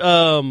put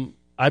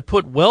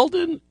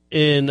Weldon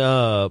in.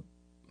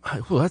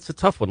 That's a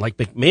tough one. Like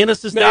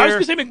McManus is there. I was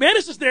going to say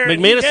McManus is there.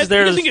 McManus is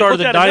there at the start of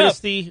the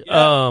dynasty.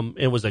 Yeah.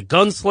 It was a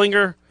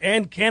gunslinger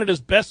And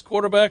Canada's best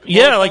quarterback. Of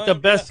Yeah, all like the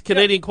time. best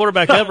Canadian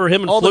quarterback ever.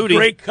 Him and all Flutie. the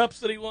great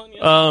cups that he won.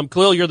 Yeah.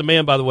 Khalil, you're the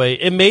man, by the way.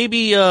 And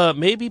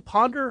maybe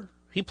Ponder.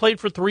 He played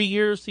for 3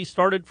 years. He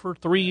started for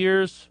 3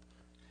 years.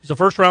 He's a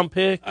first-round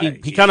pick.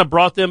 He kind of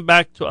brought them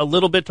back to a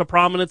little bit to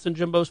prominence in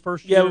Jimbo's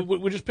first year. Yeah,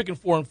 we're just picking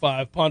 4 and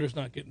 5. Ponder's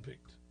not getting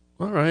picked.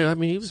 All right. I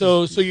mean, he was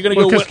So you're going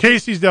to go because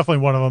Casey's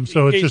definitely one of them.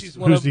 So it's Casey's just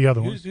one who's of the them.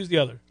 other one? Who's the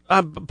other?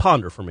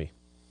 Ponder for me.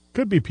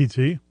 Could be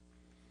PT.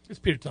 It's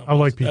Peter Tom. I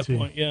like at that PT.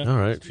 point, yeah. All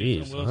right. It's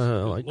Peter Jeez. Tom Wilson.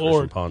 I like Lord.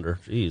 Christian Ponder.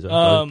 Jeez. That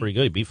was pretty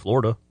good. He beat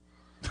Florida.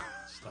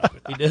 Stop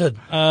it. He did.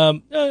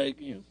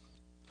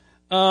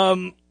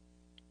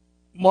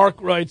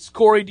 Mark writes,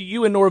 Corey, do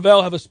you and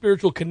Norvell have a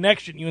spiritual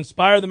connection? You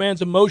inspire the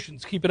man's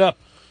emotions. Keep it up.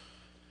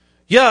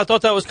 Yeah, I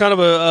thought that was kind of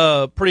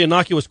a pretty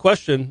innocuous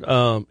question.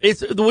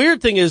 It's the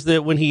weird thing is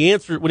that when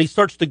he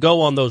starts to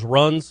go on those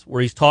runs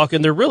where he's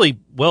talking, they're really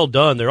well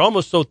done. They're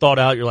almost so thought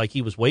out. You're like,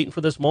 he was waiting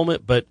for this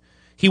moment, but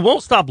he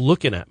won't stop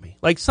looking at me.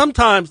 Like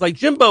sometimes, like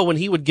Jimbo, when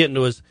he would get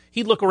into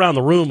he'd look around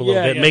the room a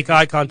little bit and make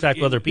eye contact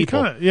with other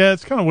people.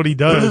 It's kind of what he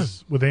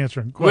does with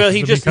answering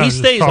questions. Well, he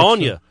stays talks on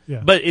to- you.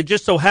 Yeah. But it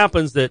just so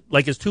happens that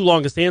like his 2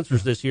 longest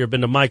answers this year have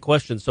been to my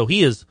questions. So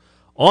he is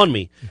on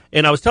me.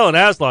 And I was telling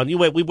Aslan,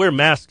 we wear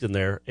masks in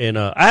there. And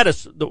I had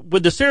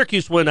with the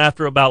Syracuse win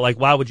after about like,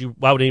 why would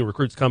any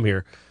recruits come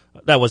here?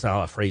 That wasn't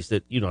how I phrased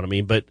it. You know what I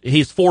mean? But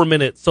his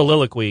 4-minute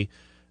soliloquy,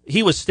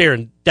 he was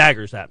staring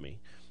daggers at me.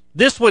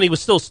 This one, he was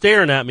still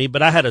staring at me,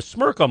 but I had a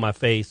smirk on my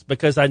face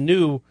because I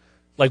knew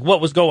like what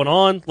was going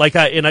on. Like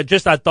I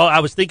thought,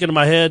 I was thinking in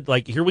my head,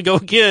 like, here we go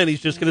again.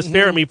 He's just going to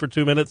stare at me for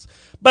 2 minutes.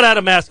 But I had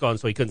a mask on,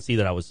 so he couldn't see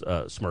that I was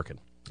smirking.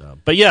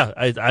 But yeah,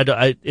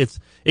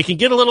 it can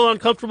get a little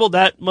uncomfortable.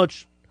 That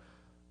much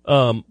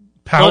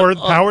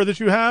power that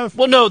you have.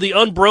 Well, no, the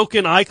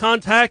unbroken eye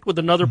contact with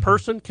another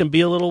person can be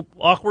a little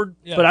awkward.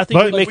 Yeah. But I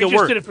think we make it work. We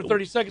just did it for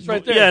 30 seconds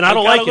right there. Yeah, and I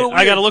don't like it.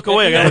 I got to look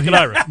away. I got to look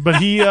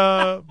at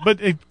Ira.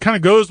 But it kind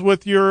of goes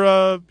with your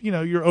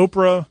your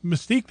Oprah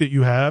mystique that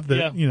you have.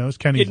 That is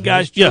Kenny getting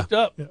guys choked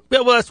up. Yeah,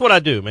 well, that's what I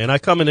do, man. I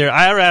come in there.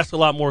 I ask a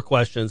lot more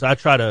questions. I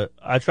try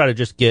to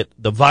just get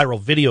the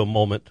viral video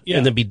moment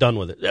and then be done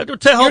with it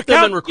to help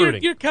them in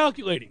recruiting. You're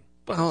calculating.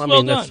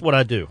 Well, that's what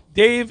I do.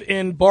 Dave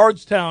in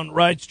Bardstown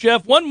writes,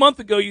 Jeff, 1 month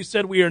ago you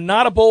said we are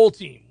not a bowl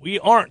team. We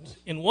aren't.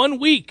 In 1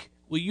 week,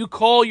 will you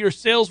call your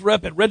sales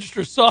rep at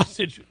Register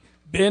Sausage,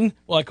 Ben,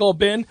 I call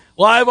Ben,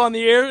 live on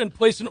the air and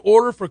place an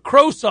order for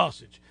crow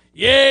sausage?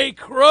 Yay,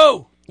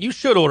 crow! You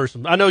should order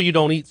some. I know you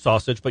don't eat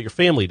sausage, but your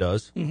family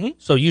does. Mm-hmm.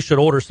 So you should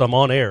order some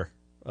on air.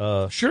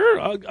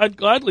 Sure, I'd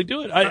gladly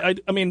do it.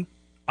 I mean,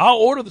 I'll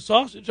order the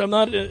sausage. I'm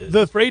not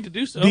afraid to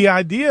do so. The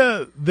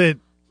idea that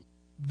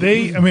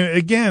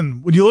again,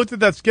 when you looked at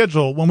that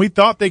schedule, when we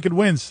thought they could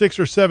win 6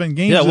 or 7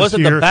 games it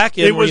wasn't year, the back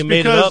end where you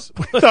made it up.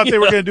 We thought they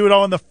were going to do it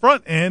all on the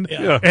front end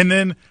and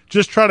then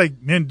just try to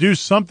do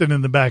something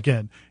in the back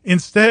end.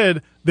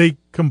 Instead, they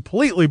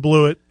completely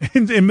blew it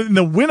in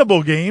the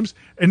winnable games,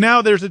 and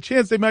now there's a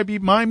chance they might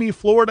beat Miami,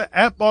 Florida,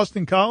 at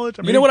Boston College.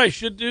 I mean, you know what I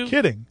should do?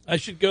 Kidding. I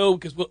should go,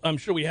 because I'm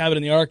sure we have it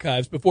in the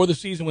archives. Before the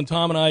season, when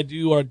Tom and I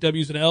do our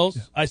W's and L's,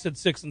 I said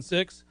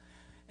 6-6.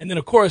 And then,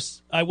 of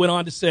course, I went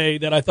on to say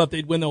that I thought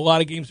they'd win a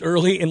lot of games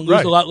early and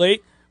lose a lot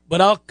late.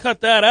 But I'll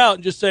cut that out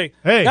and just say,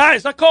 hey,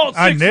 guys, I called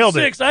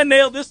 6-6. I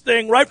nailed this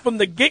thing right from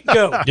the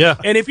get-go. Yeah.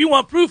 And if you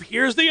want proof,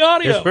 here's the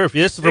audio. Here's proof.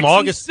 This is from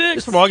August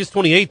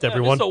 28th,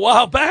 everyone. It's a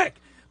while back.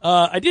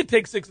 I did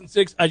take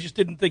 6-6. I just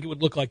didn't think it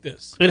would look like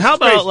this. And how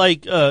about,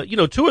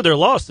 two of their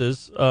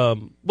losses?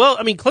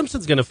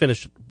 Clemson's going to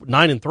finish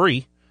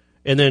 9-3.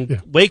 And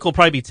then Wake will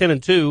probably be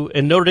 10-2,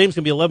 and Notre Dame's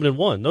going to be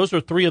 11-1. Those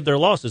are 3 of their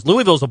losses.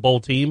 Louisville's a bowl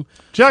team.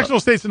 Jacksonville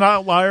State's an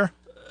outlier.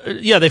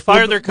 They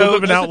fired their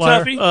coach. An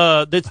outlier.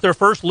 It's their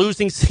first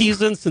losing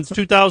season since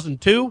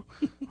 2002.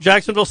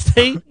 Jacksonville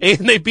State,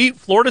 and they beat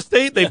Florida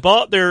State. They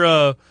bought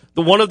their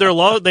one of their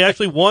losses. They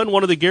actually won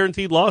one of the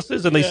guaranteed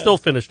losses, and they still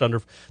finished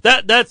under.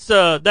 That's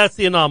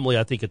the anomaly,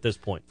 I think, at this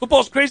point.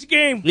 Football's a crazy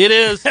game. It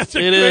is.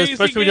 Especially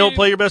when you don't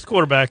play your best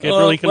quarterback. It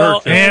really can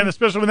hurt you. And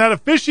especially when that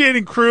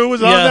officiating crew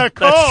was on that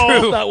call.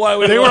 That's true. Not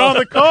why they were on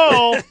the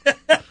call.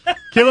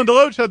 Kalen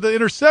DeLoach had the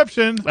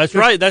interception. That's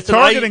right. That's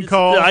targeting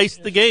call.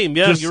 Iced the game.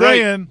 Yeah, Just you're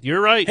saying. right.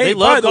 You're right. Hey, they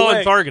love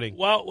calling targeting.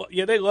 Well,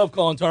 yeah, they love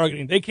calling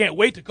targeting. They can't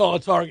wait to call a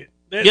target.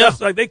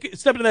 That's like they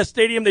step into that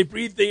stadium, they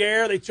breathe the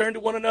air, they turn to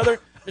one another.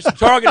 There's some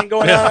targeting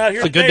going on out here.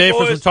 It's a good day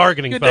for some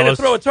targeting, good fellas. Day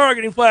to throw a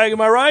targeting flag, am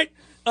I right?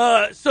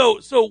 So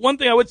one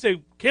thing I would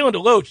say, Kalen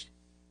DeLoach,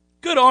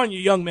 good on you,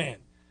 young man.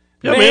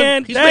 Yeah,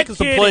 man, he's making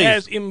some plays.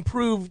 Has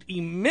improved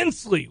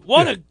immensely.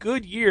 What a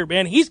good year,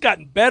 man. He's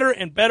gotten better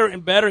and better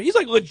and better. He's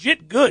like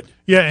legit good.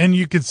 Yeah, and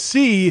you could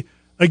see,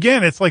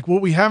 again, it's like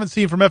what we haven't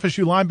seen from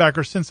FSU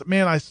linebackers since,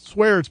 man, I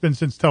swear it's been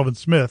since Telvin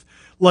Smith.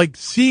 Like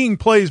seeing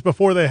plays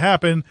before they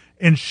happen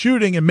and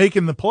shooting and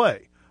making the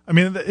play. I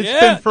mean, it's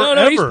been forever.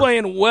 No, he's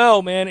playing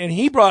well, man, and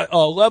he brought a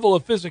level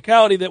of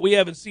physicality that we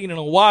haven't seen in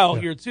a while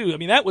here, too. I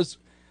mean, that was,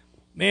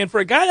 man, for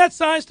a guy that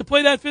size to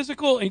play that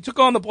physical, and he took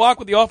on the block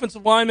with the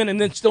offensive lineman and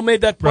then still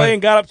made that play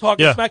and got up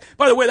talking smack.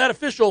 By the way, that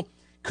official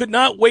could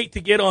not wait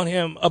to get on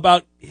him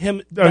about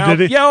him. Did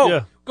he?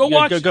 Go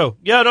watch. Go.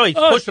 Yeah, no, he's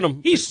pushing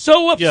him. He's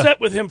so upset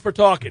with him for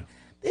talking.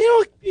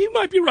 You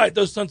might be right,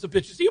 those sons of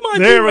bitches. You might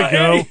there be right.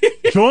 There we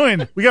go.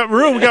 Join. We got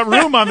room. We got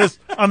room on this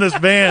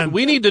van.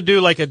 We need to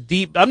do like a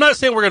deep. I'm not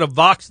saying we're going to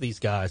vox these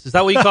guys. Is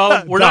that what you call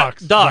them? We're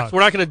dox. Not dox. We're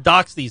not going to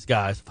dox these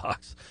guys.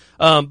 Vox.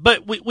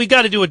 But we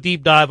got to do a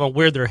deep dive on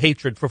where their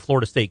hatred for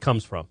Florida State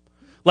comes from.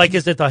 Like,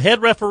 is it the head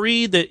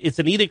referee that it's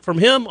an edict from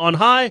him on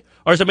high,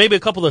 or is it maybe a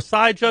couple of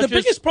side judges? The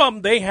biggest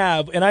problem they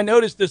have, and I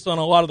noticed this on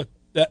a lot of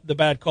the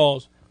bad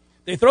calls.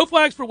 They throw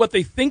flags for what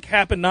they think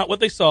happened, not what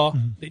they saw.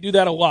 Mm-hmm. They do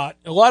that a lot.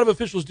 A lot of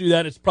officials do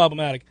that. It's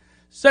problematic.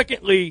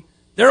 Secondly,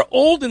 they're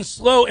old and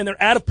slow, and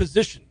they're out of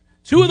position.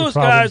 Two of those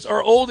guys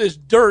are old as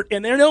dirt,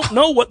 and they don't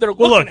know what they're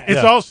looking at.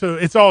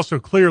 It's also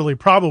clearly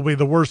probably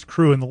the worst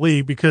crew in the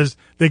league because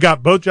they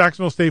got both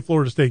Jacksonville State,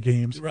 Florida State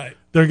games. Right.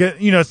 They're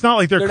getting, it's not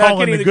like they're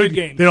calling the good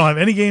games. They don't have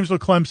any games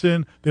with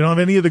Clemson. They don't have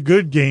any of the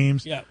good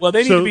games. Yeah. Well,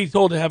 they need to be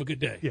told to have a good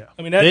day. Yeah.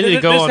 I mean, they need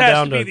to go this on has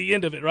down to be the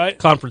end of it, right?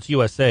 Conference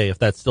USA, if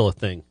that's still a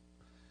thing.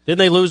 Didn't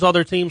they lose all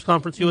their teams,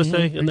 Conference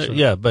USA? So.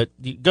 Yeah, but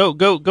go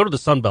to the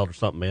Sun Belt or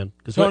something, man.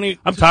 Because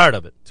I'm tired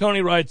of it.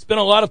 Tony writes, been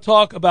a lot of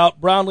talk about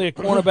Brownlee at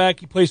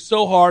cornerback. He plays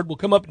so hard, will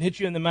come up and hit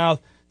you in the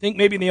mouth. think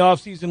maybe in the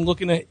offseason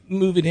looking at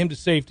moving him to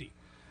safety.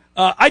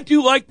 I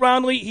do like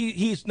Brownlee.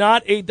 He's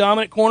not a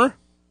dominant corner.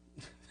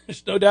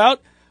 There's no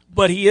doubt.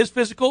 But he is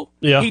physical.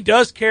 Yeah. He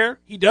does care.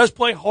 He does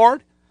play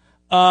hard.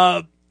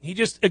 He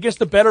just, against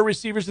the better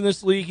receivers in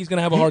this league, he's going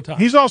to have a hard time.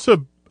 He's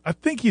also, I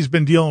think he's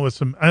been dealing with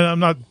some, and I'm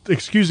not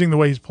excusing the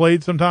way he's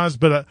played sometimes,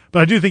 but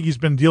I do think he's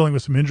been dealing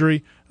with some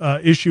injury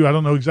issue. I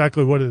don't know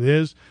exactly what it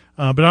is,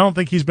 but I don't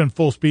think he's been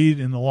full speed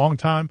in a long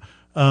time.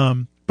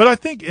 But I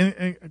think,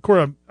 and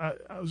Corey, I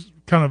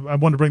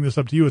wanted to bring this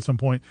up to you at some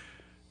point.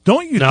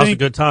 Don't you Now's think a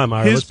good time,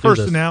 Ira. his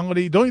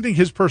personality, don't you think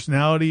his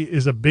personality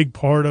is a big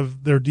part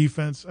of their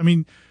defense? I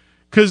mean,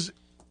 because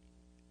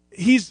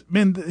he's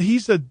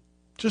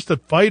just a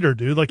fighter,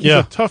 dude. Like, he's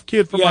a tough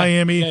kid from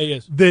Miami he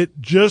is.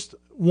 that just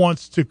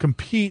wants to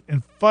compete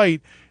and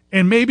fight.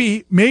 And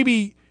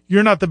maybe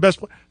you're not the best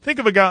player. Think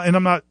of a guy, and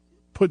I'm not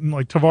putting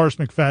like Tavares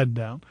McFadden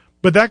down,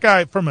 but that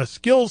guy from a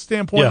skills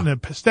standpoint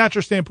and a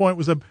stature standpoint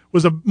was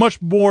a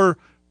much more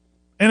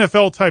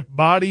NFL type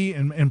body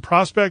and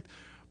prospect.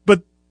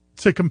 But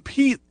to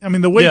compete, I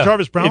mean, the way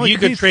Jarvis Brownlee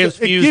if you could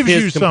transfuse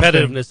his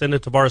competitiveness into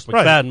Tavares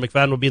McFadden,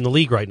 McFadden would be in the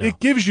league right now. It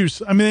gives you,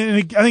 I mean,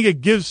 I think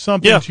it gives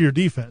something to your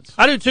defense.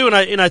 I do too,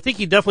 and I think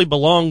he definitely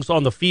belongs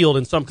on the field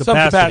in some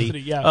capacity.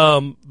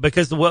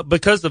 Because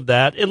of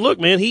that. And look,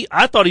 man,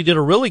 I thought he did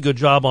a really good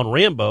job on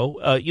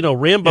Rambo.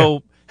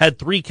 Rambo had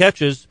 3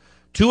 catches.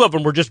 2 of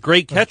them were just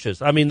great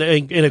catches. I mean,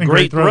 in a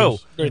great throw.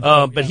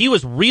 But he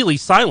was really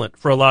silent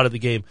for a lot of the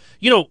game.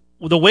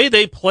 The way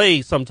they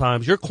play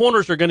sometimes, your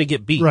corners are going to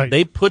get beat. Right.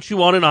 They put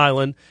you on an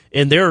island,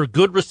 and there are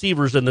good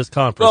receivers in this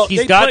conference. Well, he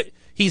doesn't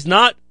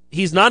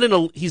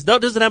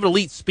have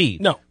elite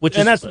speed. No,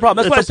 and that's the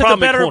problem. That's why I said the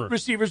better corner.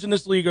 receivers in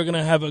this league are going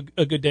to have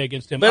a good day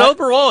against him. But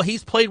overall,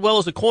 he's played well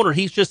as a corner.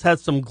 He's just had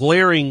some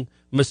glaring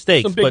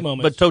mistakes. Some big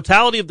moments. But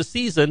totality of the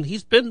season,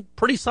 he's been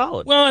pretty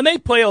solid. Well, and they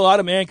play a lot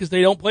of man because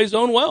they don't play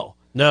zone well.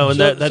 No, and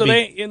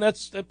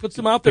that puts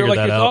them out there like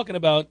you're talking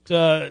about.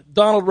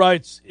 Donald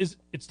writes,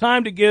 it's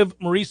time to give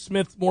Maurice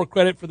Smith more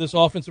credit for this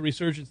offensive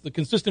resurgence. The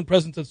consistent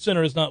presence at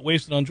center is not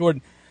wasted on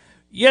Jordan.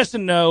 Yes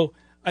and no.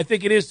 I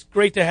think it is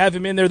great to have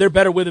him in there. They're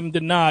better with him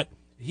than not.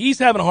 He's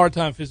having a hard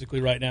time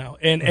physically right now,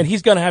 and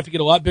he's going to have to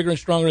get a lot bigger and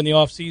stronger in the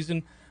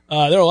offseason. There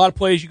are a lot of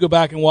plays you go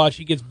back and watch.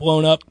 He gets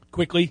blown up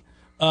quickly.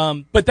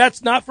 But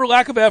that's not for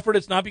lack of effort.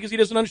 It's not because he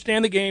doesn't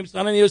understand the game. It's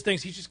not any of those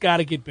things. He's just got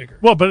to get bigger.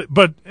 Well,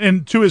 but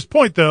and to his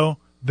point, though,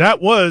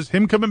 that was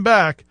him coming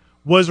back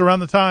was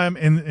around the time,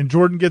 and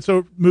Jordan gets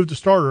moved to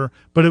starter,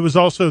 but it was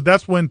also,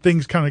 that's when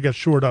things kind of got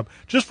shored up.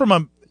 Just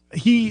from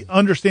he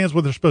understands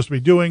what they're supposed to be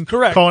doing.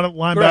 Correct. Calling it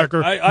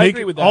linebacker. I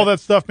agree with that. All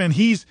that stuff, man.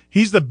 He's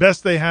the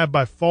best they have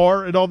by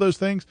far at all those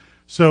things.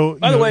 So,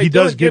 by the way, he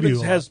does Dylan give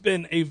Gibbons you has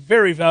been a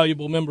very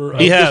valuable member of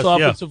this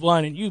offensive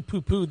line, and you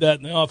poo-pooed that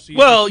in the offseason.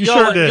 Well,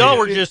 y'all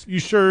were just you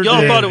sure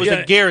y'all did. thought it was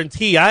a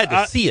guarantee. I had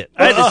to see it.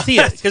 I had to see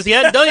it because he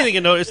hadn't done anything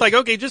in Notre Dame. It's like,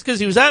 okay, just because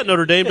he was at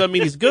Notre Dame doesn't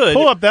mean he's good.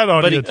 Pull up that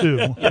audio too.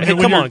 Hey,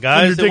 come on,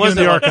 guys! It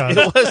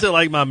wasn't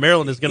like my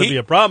Maryland is going to be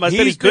a problem. I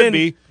said he could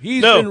be.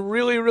 He's been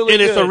really, really and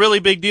good. It's a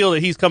really big deal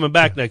that he's coming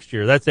back next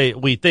year.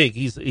 We think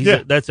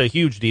that's a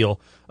huge deal.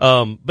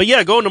 But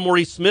yeah, going to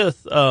Maurice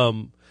Smith.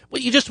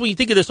 When you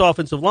think of this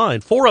offensive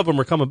line, 4 of them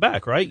are coming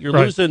back, right? You're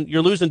losing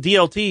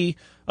DLT,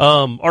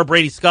 or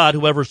Brady Scott,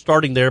 whoever's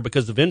starting there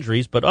because of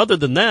injuries. But other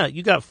than that,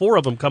 you got 4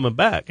 of them coming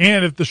back.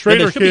 And if the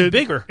Schrader should kid be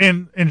bigger,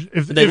 and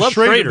if they love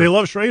Schrader, they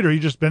love Schrader.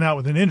 He's just been out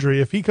with an injury.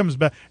 If he comes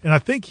back, and I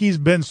think he's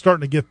been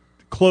starting to get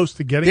close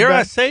to getting. Dare I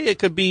back. say it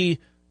could be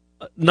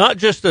not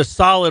just a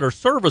solid or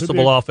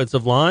serviceable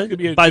offensive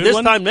line. By this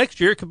time next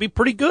year, it could be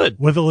pretty good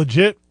with a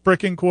legit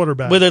freaking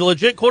quarterback. With a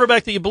legit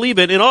quarterback that you believe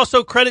in, and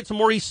also credit to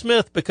Maurice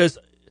Smith because.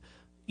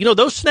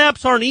 Those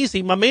snaps aren't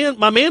easy. My man,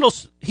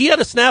 he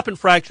had a snap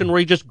infraction where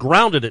he just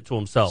grounded it to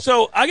himself.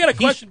 So I got a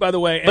question, by the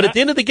way. But at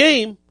the end of the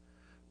game,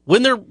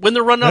 when they're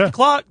running out the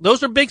clock,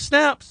 those are big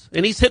snaps,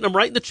 and he's hitting them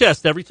right in the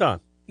chest every time.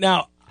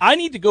 Now, I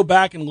need to go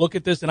back and look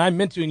at this, and I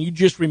meant to, and you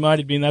just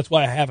reminded me, and that's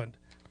why I haven't.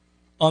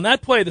 On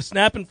that play, the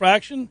snap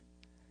infraction,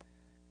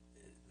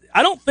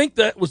 I don't think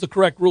that was the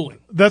correct ruling.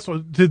 That's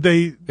what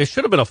It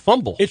should have been a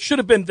fumble. It should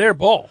have been their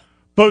ball.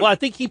 But I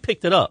think he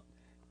picked it up.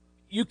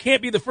 You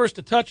can't be the first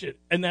to touch it,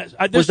 and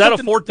was that a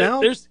 4th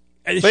down?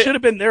 It should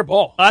have been their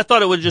ball. I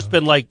thought it would have just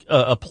been like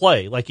a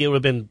play, like it would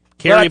have been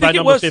carried by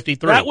number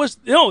 53. That was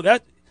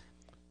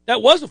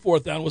a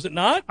 4th down, was it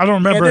not? I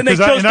don't remember because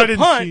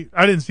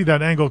I didn't see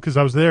that angle because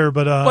I was there.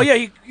 But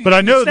but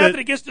I know he snapped it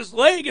against his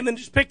leg and then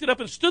just picked it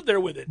up and stood there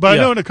with it. But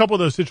I know in a couple of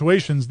those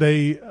situations,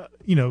 they,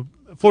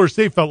 Florida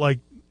State felt like.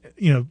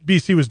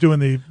 BC was doing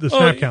the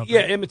snap count.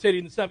 Yeah,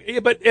 imitating the snap.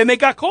 Yeah, and they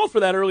got called for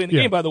that early in the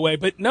game, by the way.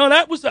 But no,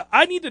 that was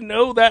I need to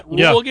know that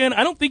rule again.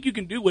 I don't think you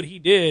can do what he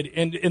did,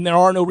 and there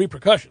are no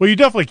repercussions. Well, you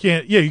definitely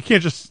can't. Yeah, you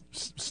can't just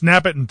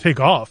snap it and take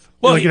off.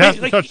 Well, it has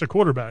to touch the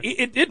quarterback.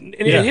 It didn't,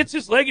 and it hits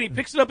his leg, and he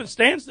picks it up and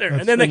stands there,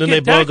 and then the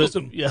kid tackles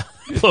him. Yeah,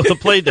 blow the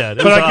play dead.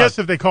 But I guess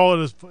if they call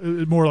it as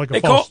more like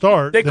a false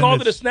start, they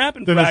called it a snap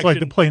infraction. Then it's like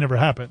the play never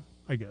happened.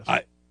 I guess.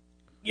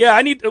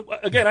 I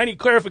need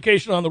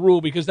clarification on the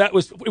rule because it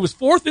was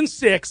 4th and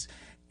 6.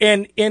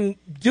 And in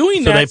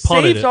doing So that they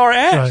punted saves it. our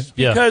ass Right.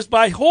 Yeah. because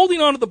by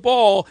holding onto the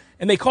ball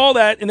and they call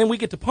that and then we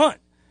get to punt.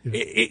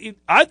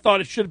 I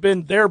thought it should have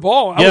been their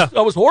ball.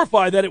 I was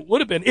horrified that it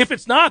would have been. If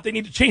it's not, they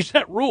need to change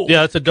that rule.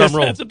 Yeah, that's a dumb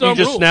rule. That's a dumb you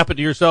just rule. snap it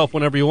to yourself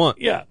whenever you want.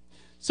 Yeah.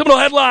 Seminole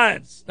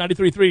Headlines,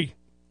 93.3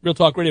 Real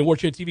Talk Radio. War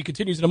Chant TV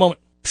continues in a moment.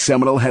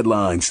 Seminole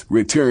Headlines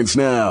returns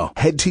now.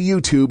 Head to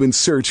YouTube and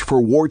search for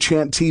War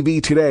Chant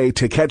TV today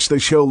to catch the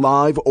show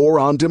live or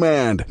on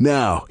demand.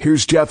 Now,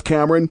 here's Jeff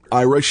Cameron,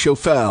 Ira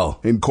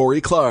Schofel, and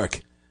Corey Clark.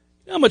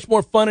 How much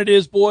more fun it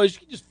is, boys. You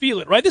can just feel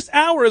it, right? This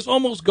hour is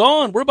almost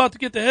gone. We're about to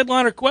get the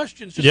headliner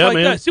questions just like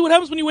man. that. See what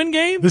happens when you win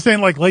games? This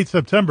ain't like late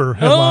September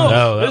headline.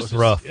 No, that this was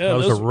rough. Yeah, That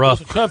was those a rough-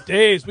 those were tough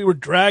days. We were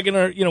dragging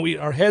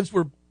our heads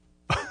were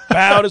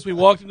bowed as we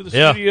walked into the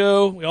Yeah.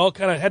 studio. We all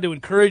kind of had to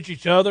encourage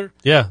each other.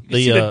 Yeah, You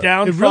see the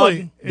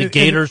downtrodden. the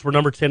Gators were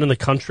number 10 in the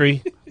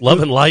country,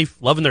 loving life,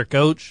 loving their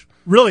coach.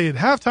 Really, at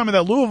halftime of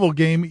that Louisville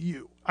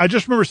game, I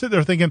just remember sitting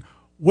there thinking,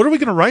 what are we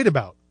going to write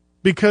about?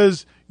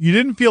 Because you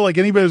didn't feel like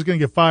anybody was going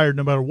to get fired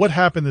no matter what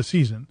happened this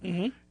season.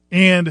 Mm-hmm.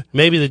 And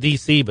Maybe the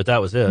DC, but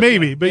that was it.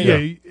 maybe, but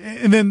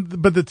and then,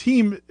 but the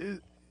team,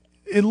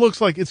 it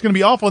looks like it's going to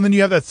be awful. And then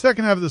you have that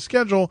second half of the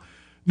schedule.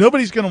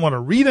 Nobody's going to want to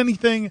read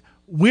anything.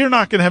 We're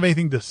not going to have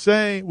anything to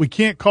say. We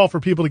can't call for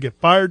people to get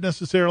fired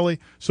necessarily.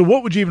 So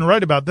what would you even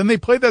write about? Then they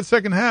played that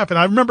second half, and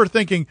I remember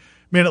thinking,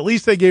 man, at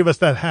least they gave us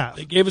that half.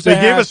 They gave us a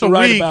half to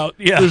write week. about.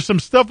 Yeah. There's some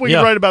stuff we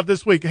can write about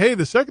this week. Hey,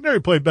 the secondary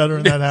played better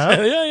in that half.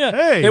 yeah.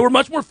 Hey. They were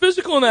much more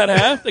physical in that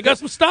half. They got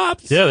some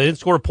stops. Yeah, they didn't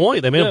score a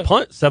point. They made a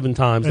punt 7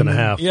 times and a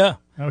half. Yeah.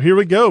 Now here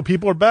we go.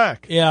 People are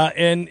back. Yeah,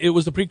 and it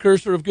was the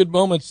precursor of good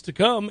moments to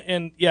come.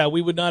 And yeah,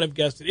 we would not have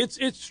guessed it.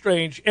 It's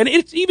strange, and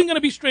it's even going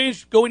to be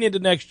strange going into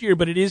next year.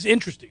 But it is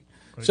interesting.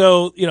 Right.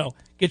 So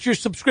get your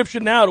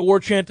subscription now to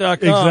warchant.com.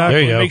 Exactly.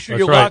 There you go. Make sure That's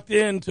you're right. locked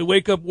in to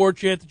Wake Up War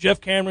Chant, the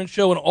Jeff Cameron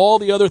Show, and all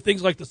the other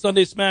things like the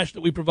Sunday Smash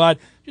that we provide.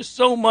 Just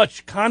so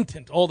much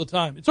content all the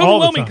time. It's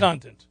overwhelming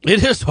content.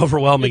 It is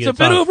overwhelming. It's a at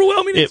bit times.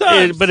 overwhelming at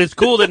times. But it's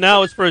cool that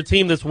now it's for a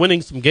team that's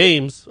winning some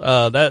games.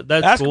 That's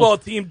Basketball cool.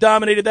 team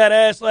dominated that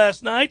ass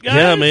last night, guys.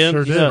 Yeah, man.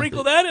 Sure You did.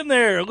 sprinkle that in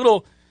there. A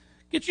little.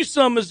 Get you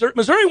some Missouri.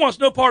 Missouri wants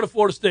no part of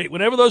Florida State.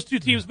 Whenever those two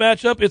teams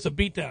match up, it's a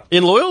beatdown.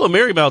 In Loyola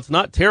Marymount's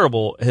not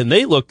terrible, and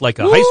they looked like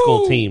a high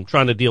school team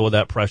trying to deal with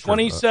that pressure.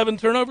 27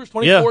 turnovers,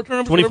 24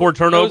 turnovers. 24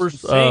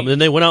 turnovers. That was insane.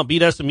 And they went out and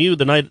beat SMU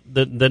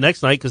the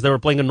next night because they were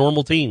playing a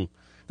normal team.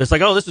 It's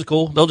like, oh, this is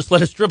cool. They'll just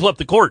let us dribble up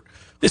the court.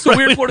 This is a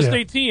weird Florida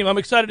State team. I'm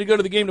excited to go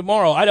to the game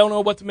tomorrow. I don't know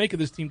what to make of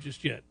this team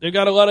just yet. They've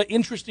got a lot of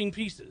interesting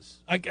pieces.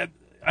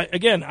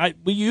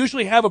 We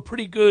usually have a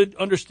pretty good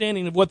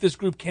understanding of what this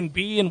group can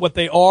be and what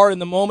they are in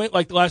the moment,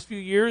 like the last few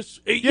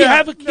years. You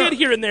have a kid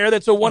here and there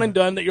that's a one and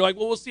done that you're like,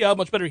 well, we'll see how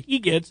much better he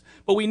gets.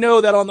 But we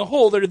know that on the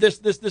whole, they're this,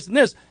 and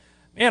this.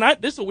 Man,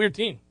 this is a weird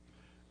team.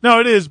 No,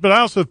 it is, but I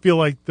also feel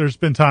like there's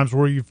been times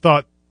where you've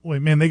thought,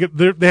 wait, man,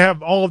 they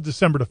have all of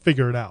December to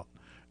figure it out,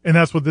 and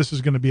that's what this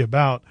is going to be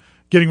about,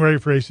 getting ready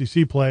for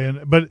ACC play.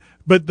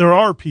 But there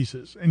are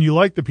pieces, and you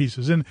like the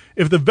pieces, and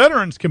if the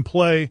veterans can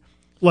play.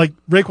 Like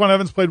Raekwon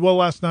Evans played well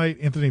last night.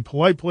 Anthony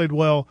Polite played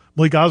well.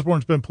 Malik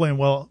Osborne's been playing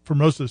well for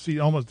most of the season,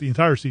 almost the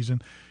entire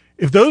season.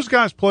 If those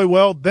guys play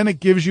well, then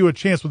it gives you a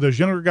chance with those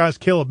younger guys.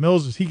 Caleb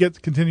Mills, as he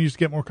continues to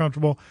get more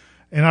comfortable.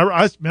 And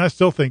I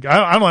still think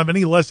I don't have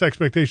any less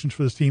expectations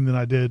for this team than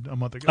I did a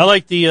month ago. I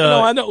like the.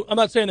 No, I know. I'm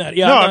not saying that.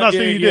 Yeah, No, I'm not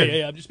saying you did.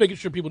 Yeah, I'm just making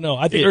sure people know.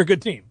 I think they're a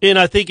good team. And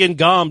I think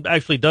Ngom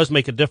actually does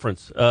make a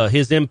difference.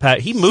 His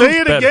impact. He moves. Say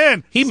it better.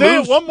 again. He Say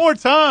moves it one more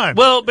time.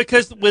 Well,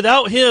 because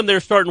without him,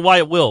 they're starting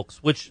Wyatt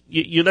Wilkes, which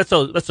that's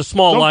a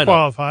small Don't lineup.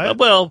 qualify it.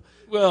 Well,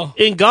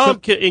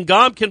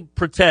 Ngom can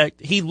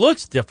protect. He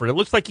looks different. It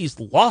looks like he's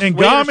lost weight or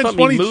Ngom in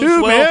something. He 22,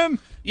 moves well. man.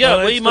 Yeah,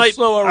 Well, he it's might. the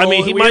slower I mean,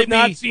 roll. he We might have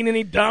not be. seen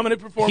any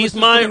dominant performances He's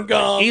my from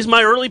Ngom. he's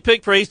my early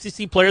pick for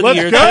ACC Player of Let's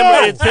the Year.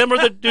 go! It's him or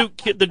the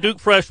Duke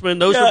freshman.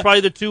 Those Yeah. are probably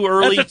the two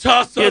early. That's a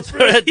toss-up kids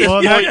for at this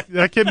Well, point.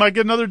 that kid might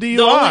get another DUI.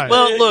 The only,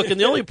 well, look, and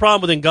the only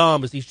problem with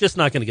Ngom is he's just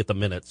not going to get the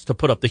minutes to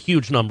put up the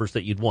huge numbers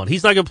that you'd want.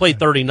 He's not going to play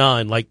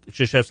 39 like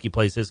Krzyzewski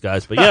plays his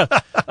guys. But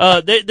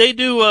yeah, they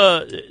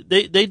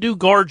do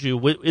guard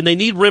you, and they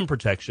need rim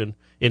protection,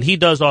 and he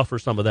does offer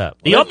some of that.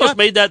 He almost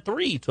made that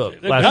three he took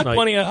They've last got night.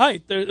 plenty of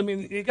height.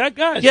 They got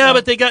guys. Yeah, now.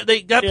 but they got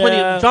plenty.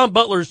 Of, John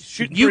Butler's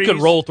Shooting you could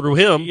threes. roll through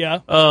him. Yeah.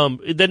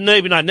 Then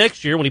maybe not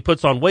next year when he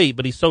puts on weight,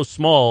 but he's so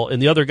small,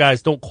 and the other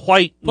guys don't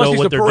quite Plus know he's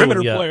what a they're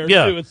perimeter doing yet. player,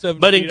 Yeah, too, at 7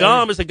 but feet.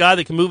 Ngom is a guy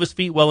that can move his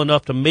feet well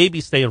enough to maybe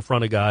stay in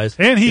front of guys,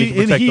 And can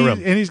protect the rim.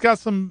 he's got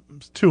some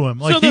to him.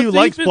 Like So the he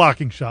likes defense-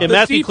 blocking shots. And The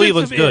Matthew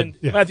Cleveland's defensive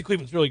good. end- Matthew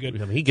Cleveland's really good.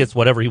 I mean, he gets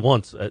whatever he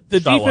wants. The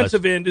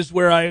defensive end is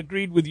where I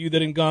agreed with you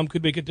that Ngom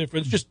could make a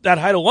difference. Just that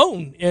height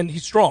alone, and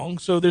he's strong,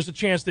 so there's a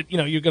chance that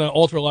you're going to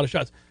alter a lot of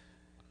shots.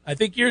 I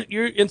think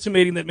you're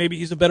intimating that maybe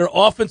he's a better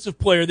offensive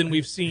player than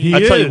we've seen. He I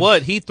tell you is.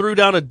 what, he threw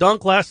down a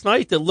dunk last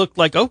night that looked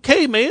like,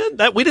 okay, man,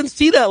 that we didn't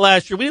see that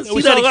last year. We didn't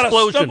We see saw that a lot of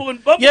explosion. stumble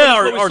and bumble Yeah,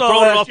 is what we or saw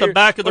throwing it last off the year.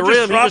 back of the Or rim.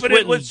 just He just dropping it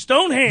went with and-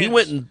 stone hands. He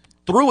went and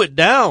threw it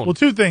down. Well,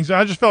 two things.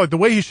 I just felt like the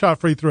way he shot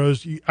free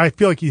throws, I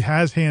feel like he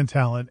has hand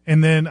talent.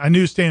 And then I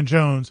knew Stan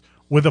Jones,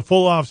 with a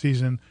full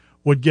offseason,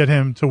 would get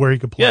him to where he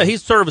could play. Yeah,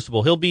 he's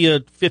serviceable. He'll be a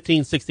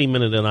 15,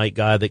 16-minute-a-night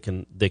guy that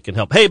can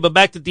help. Hey, but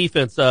back to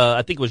defense.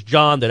 I think it was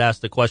John that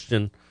asked the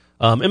question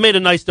and made a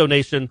nice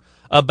donation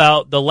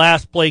about the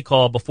last play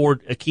call before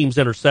Akeem's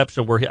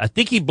interception where I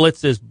think he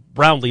blitzes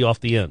Brownlee off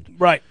the end.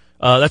 Right.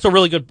 That's a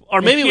really good –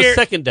 or maybe it was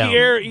second down.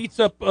 Pierre eats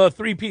up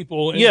 3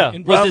 people.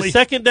 And was it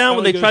second down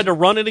when they tried to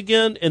run it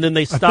again and then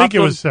they stopped I think it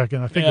them? was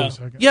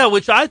second. Yeah,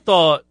 which I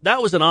thought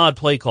that was an odd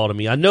play call to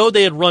me. I know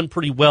they had run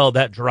pretty well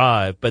that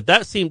drive, but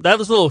that was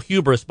a little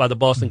hubris by the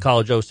Boston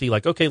College OC.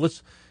 Like, okay,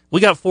 we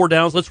got 4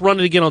 downs. Let's run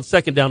it again on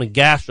second down and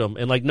gash them.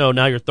 And like, no,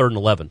 now you're 3rd and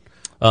 11.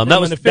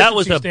 That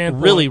was a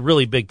really,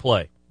 really big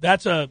play.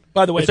 That's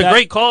by the way, it's a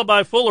great call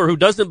by Fuller, who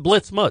doesn't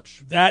blitz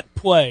much. That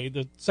play,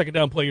 the second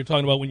down play you're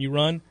talking about when you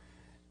run,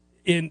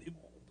 in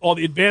all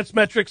the advanced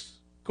metrics,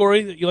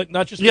 Corey, that you like,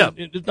 not just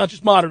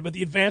modern, but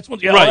the advanced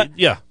ones. Yeah,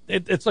 right.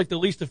 It's like the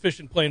least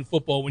efficient play in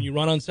football when you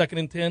run on 2nd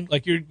and 10.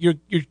 Like you're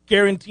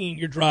guaranteeing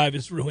your drive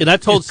is ruined. And I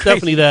told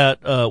Stephanie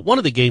that one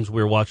of the games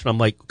we were watching, I'm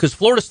like, because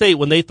Florida State,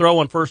 when they throw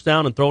on first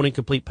down and throw an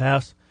incomplete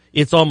pass,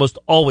 it's almost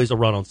always a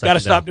run on second down. Got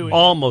to stop doing it.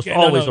 Almost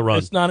always a run.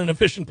 It's not an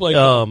efficient play.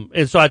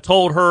 And so I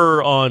told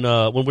her on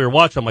when we were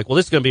watching, I'm like, well,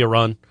 this is going to be a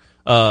run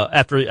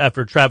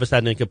after Travis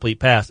had an incomplete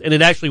pass, and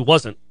it actually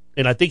wasn't.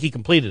 And I think he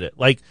completed it.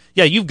 Like,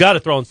 yeah, you've got to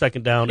throw on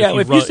second down. Yeah,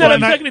 if you set up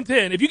 2nd and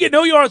 10, if you get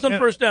no yards on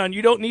first down,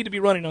 you don't need to be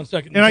running on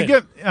 2nd and 10.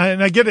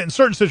 I get it in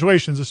certain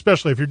situations,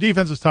 especially if your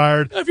defense is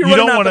tired. If you're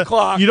running out the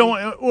clock.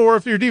 Or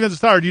if your defense is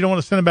tired, you don't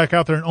want to send them back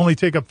out there and only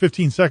take up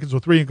 15 seconds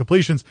with 3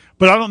 incompletions.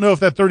 But I don't know if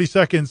that 30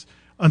 seconds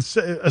on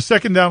a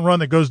second down run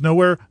that goes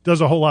nowhere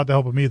does a whole lot to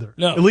help them either.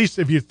 No. At least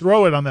if you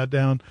throw it on that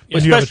down.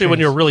 Especially when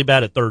you're really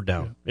bad at 3rd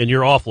down, and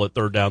you're awful at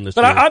 3rd down this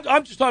year. But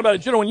I'm just talking about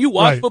in general. When you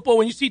watch football,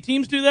 when you see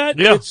teams do that,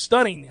 it's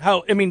stunning.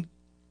 Go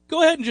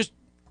ahead and just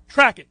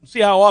track it and see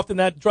how often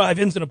that drive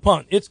ends in a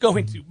punt. It's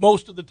going to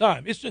most of the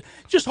time. It's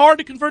just hard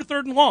to convert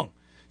 3rd and long.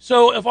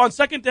 So if on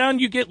second down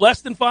you get less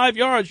than 5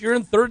 yards, you're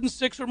in 3rd and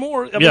 6 or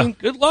more. I mean,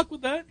 good luck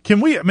with that.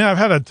 I've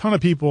had a ton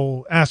of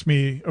people ask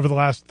me over the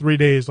last 3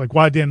 days, like,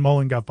 why Dan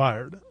Mullen got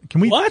fired.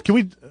 What?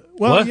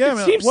 Well, yeah,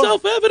 it seems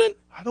self-evident.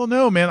 I don't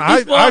know, man.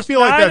 He's I feel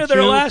like that of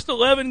their last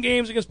 11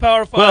 games against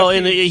Power 5. Well,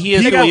 and he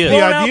is who he is.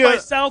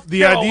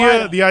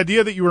 The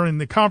idea that you were in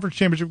the conference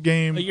championship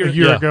game a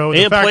year ago,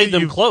 and played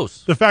them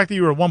close. The fact that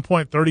you were at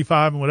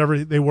 1.35 and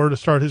whatever they were to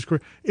start his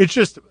career, it's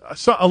just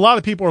a lot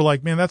of people are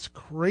like, man, that's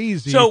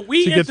crazy. So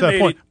we to get to that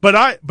point. But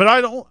I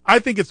don't. I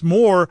think it's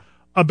more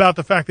about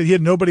the fact that he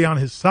had nobody on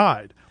his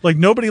side. Like,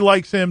 nobody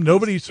likes him.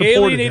 Nobody supported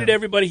him. Alienated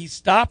everybody. He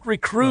stopped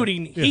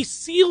recruiting. Right. Yeah. He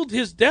sealed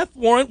his death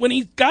warrant when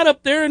he got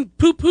up there and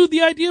poo-pooed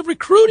the idea of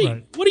recruiting.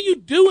 Right. What are you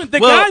doing? The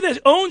guy that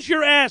owns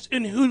your ass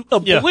and who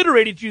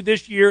obliterated you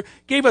this year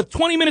gave a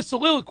 20-minute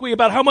soliloquy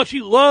about how much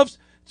he loves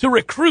to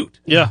recruit.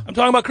 Yeah. I'm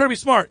talking about Kirby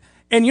Smart.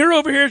 And you're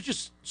over here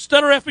just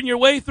stutter effing your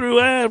way through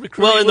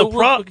recruiting.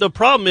 Well, and the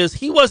problem is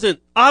he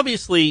wasn't –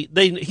 obviously,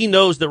 he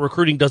knows that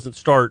recruiting doesn't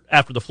start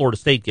after the Florida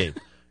State game.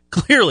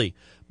 Clearly.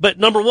 But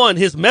number one,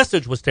 his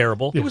message was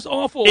terrible. It was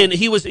awful, and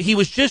he was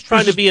just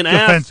trying to be an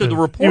ass to the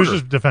reporter. He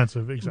was just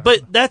defensive, exactly.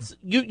 But that's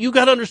you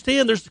got to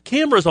understand. There's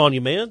cameras on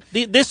you, man.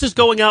 This is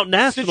going out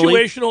nationally.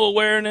 Situational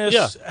awareness,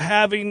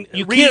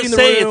 you can't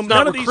say room, it's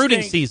not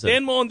recruiting season.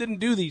 Dan Mullen didn't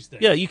do these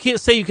things. Yeah, you can't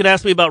say you can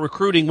ask me about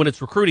recruiting when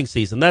it's recruiting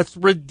season. That's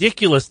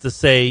ridiculous to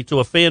say to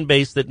a fan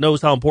base that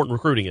knows how important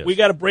recruiting is. We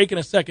got a break in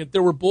a second.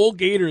 There were Bull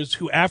Gators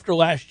who, after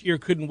last year,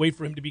 couldn't wait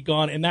for him to be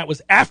gone, and that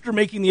was after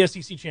making the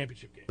SEC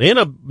championship game and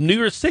a New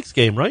Year's Six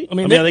game, right? I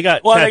mean they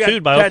got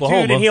tattooed by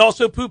Oklahoma, and he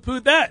also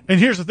pooed that. And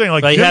here's the thing: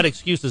 they had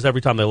excuses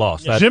every time they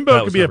lost. Yeah.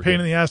 Jimbo could be a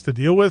pain in the ass to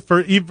deal with for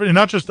even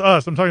not just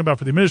us. I'm talking about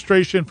for the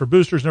administration, for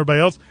boosters, and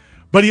everybody else.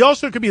 But he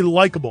also could be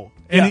likable.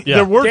 And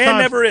there were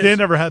times Dan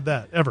never had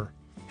that ever.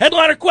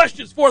 Headliner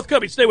questions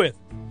forthcoming. Stay with.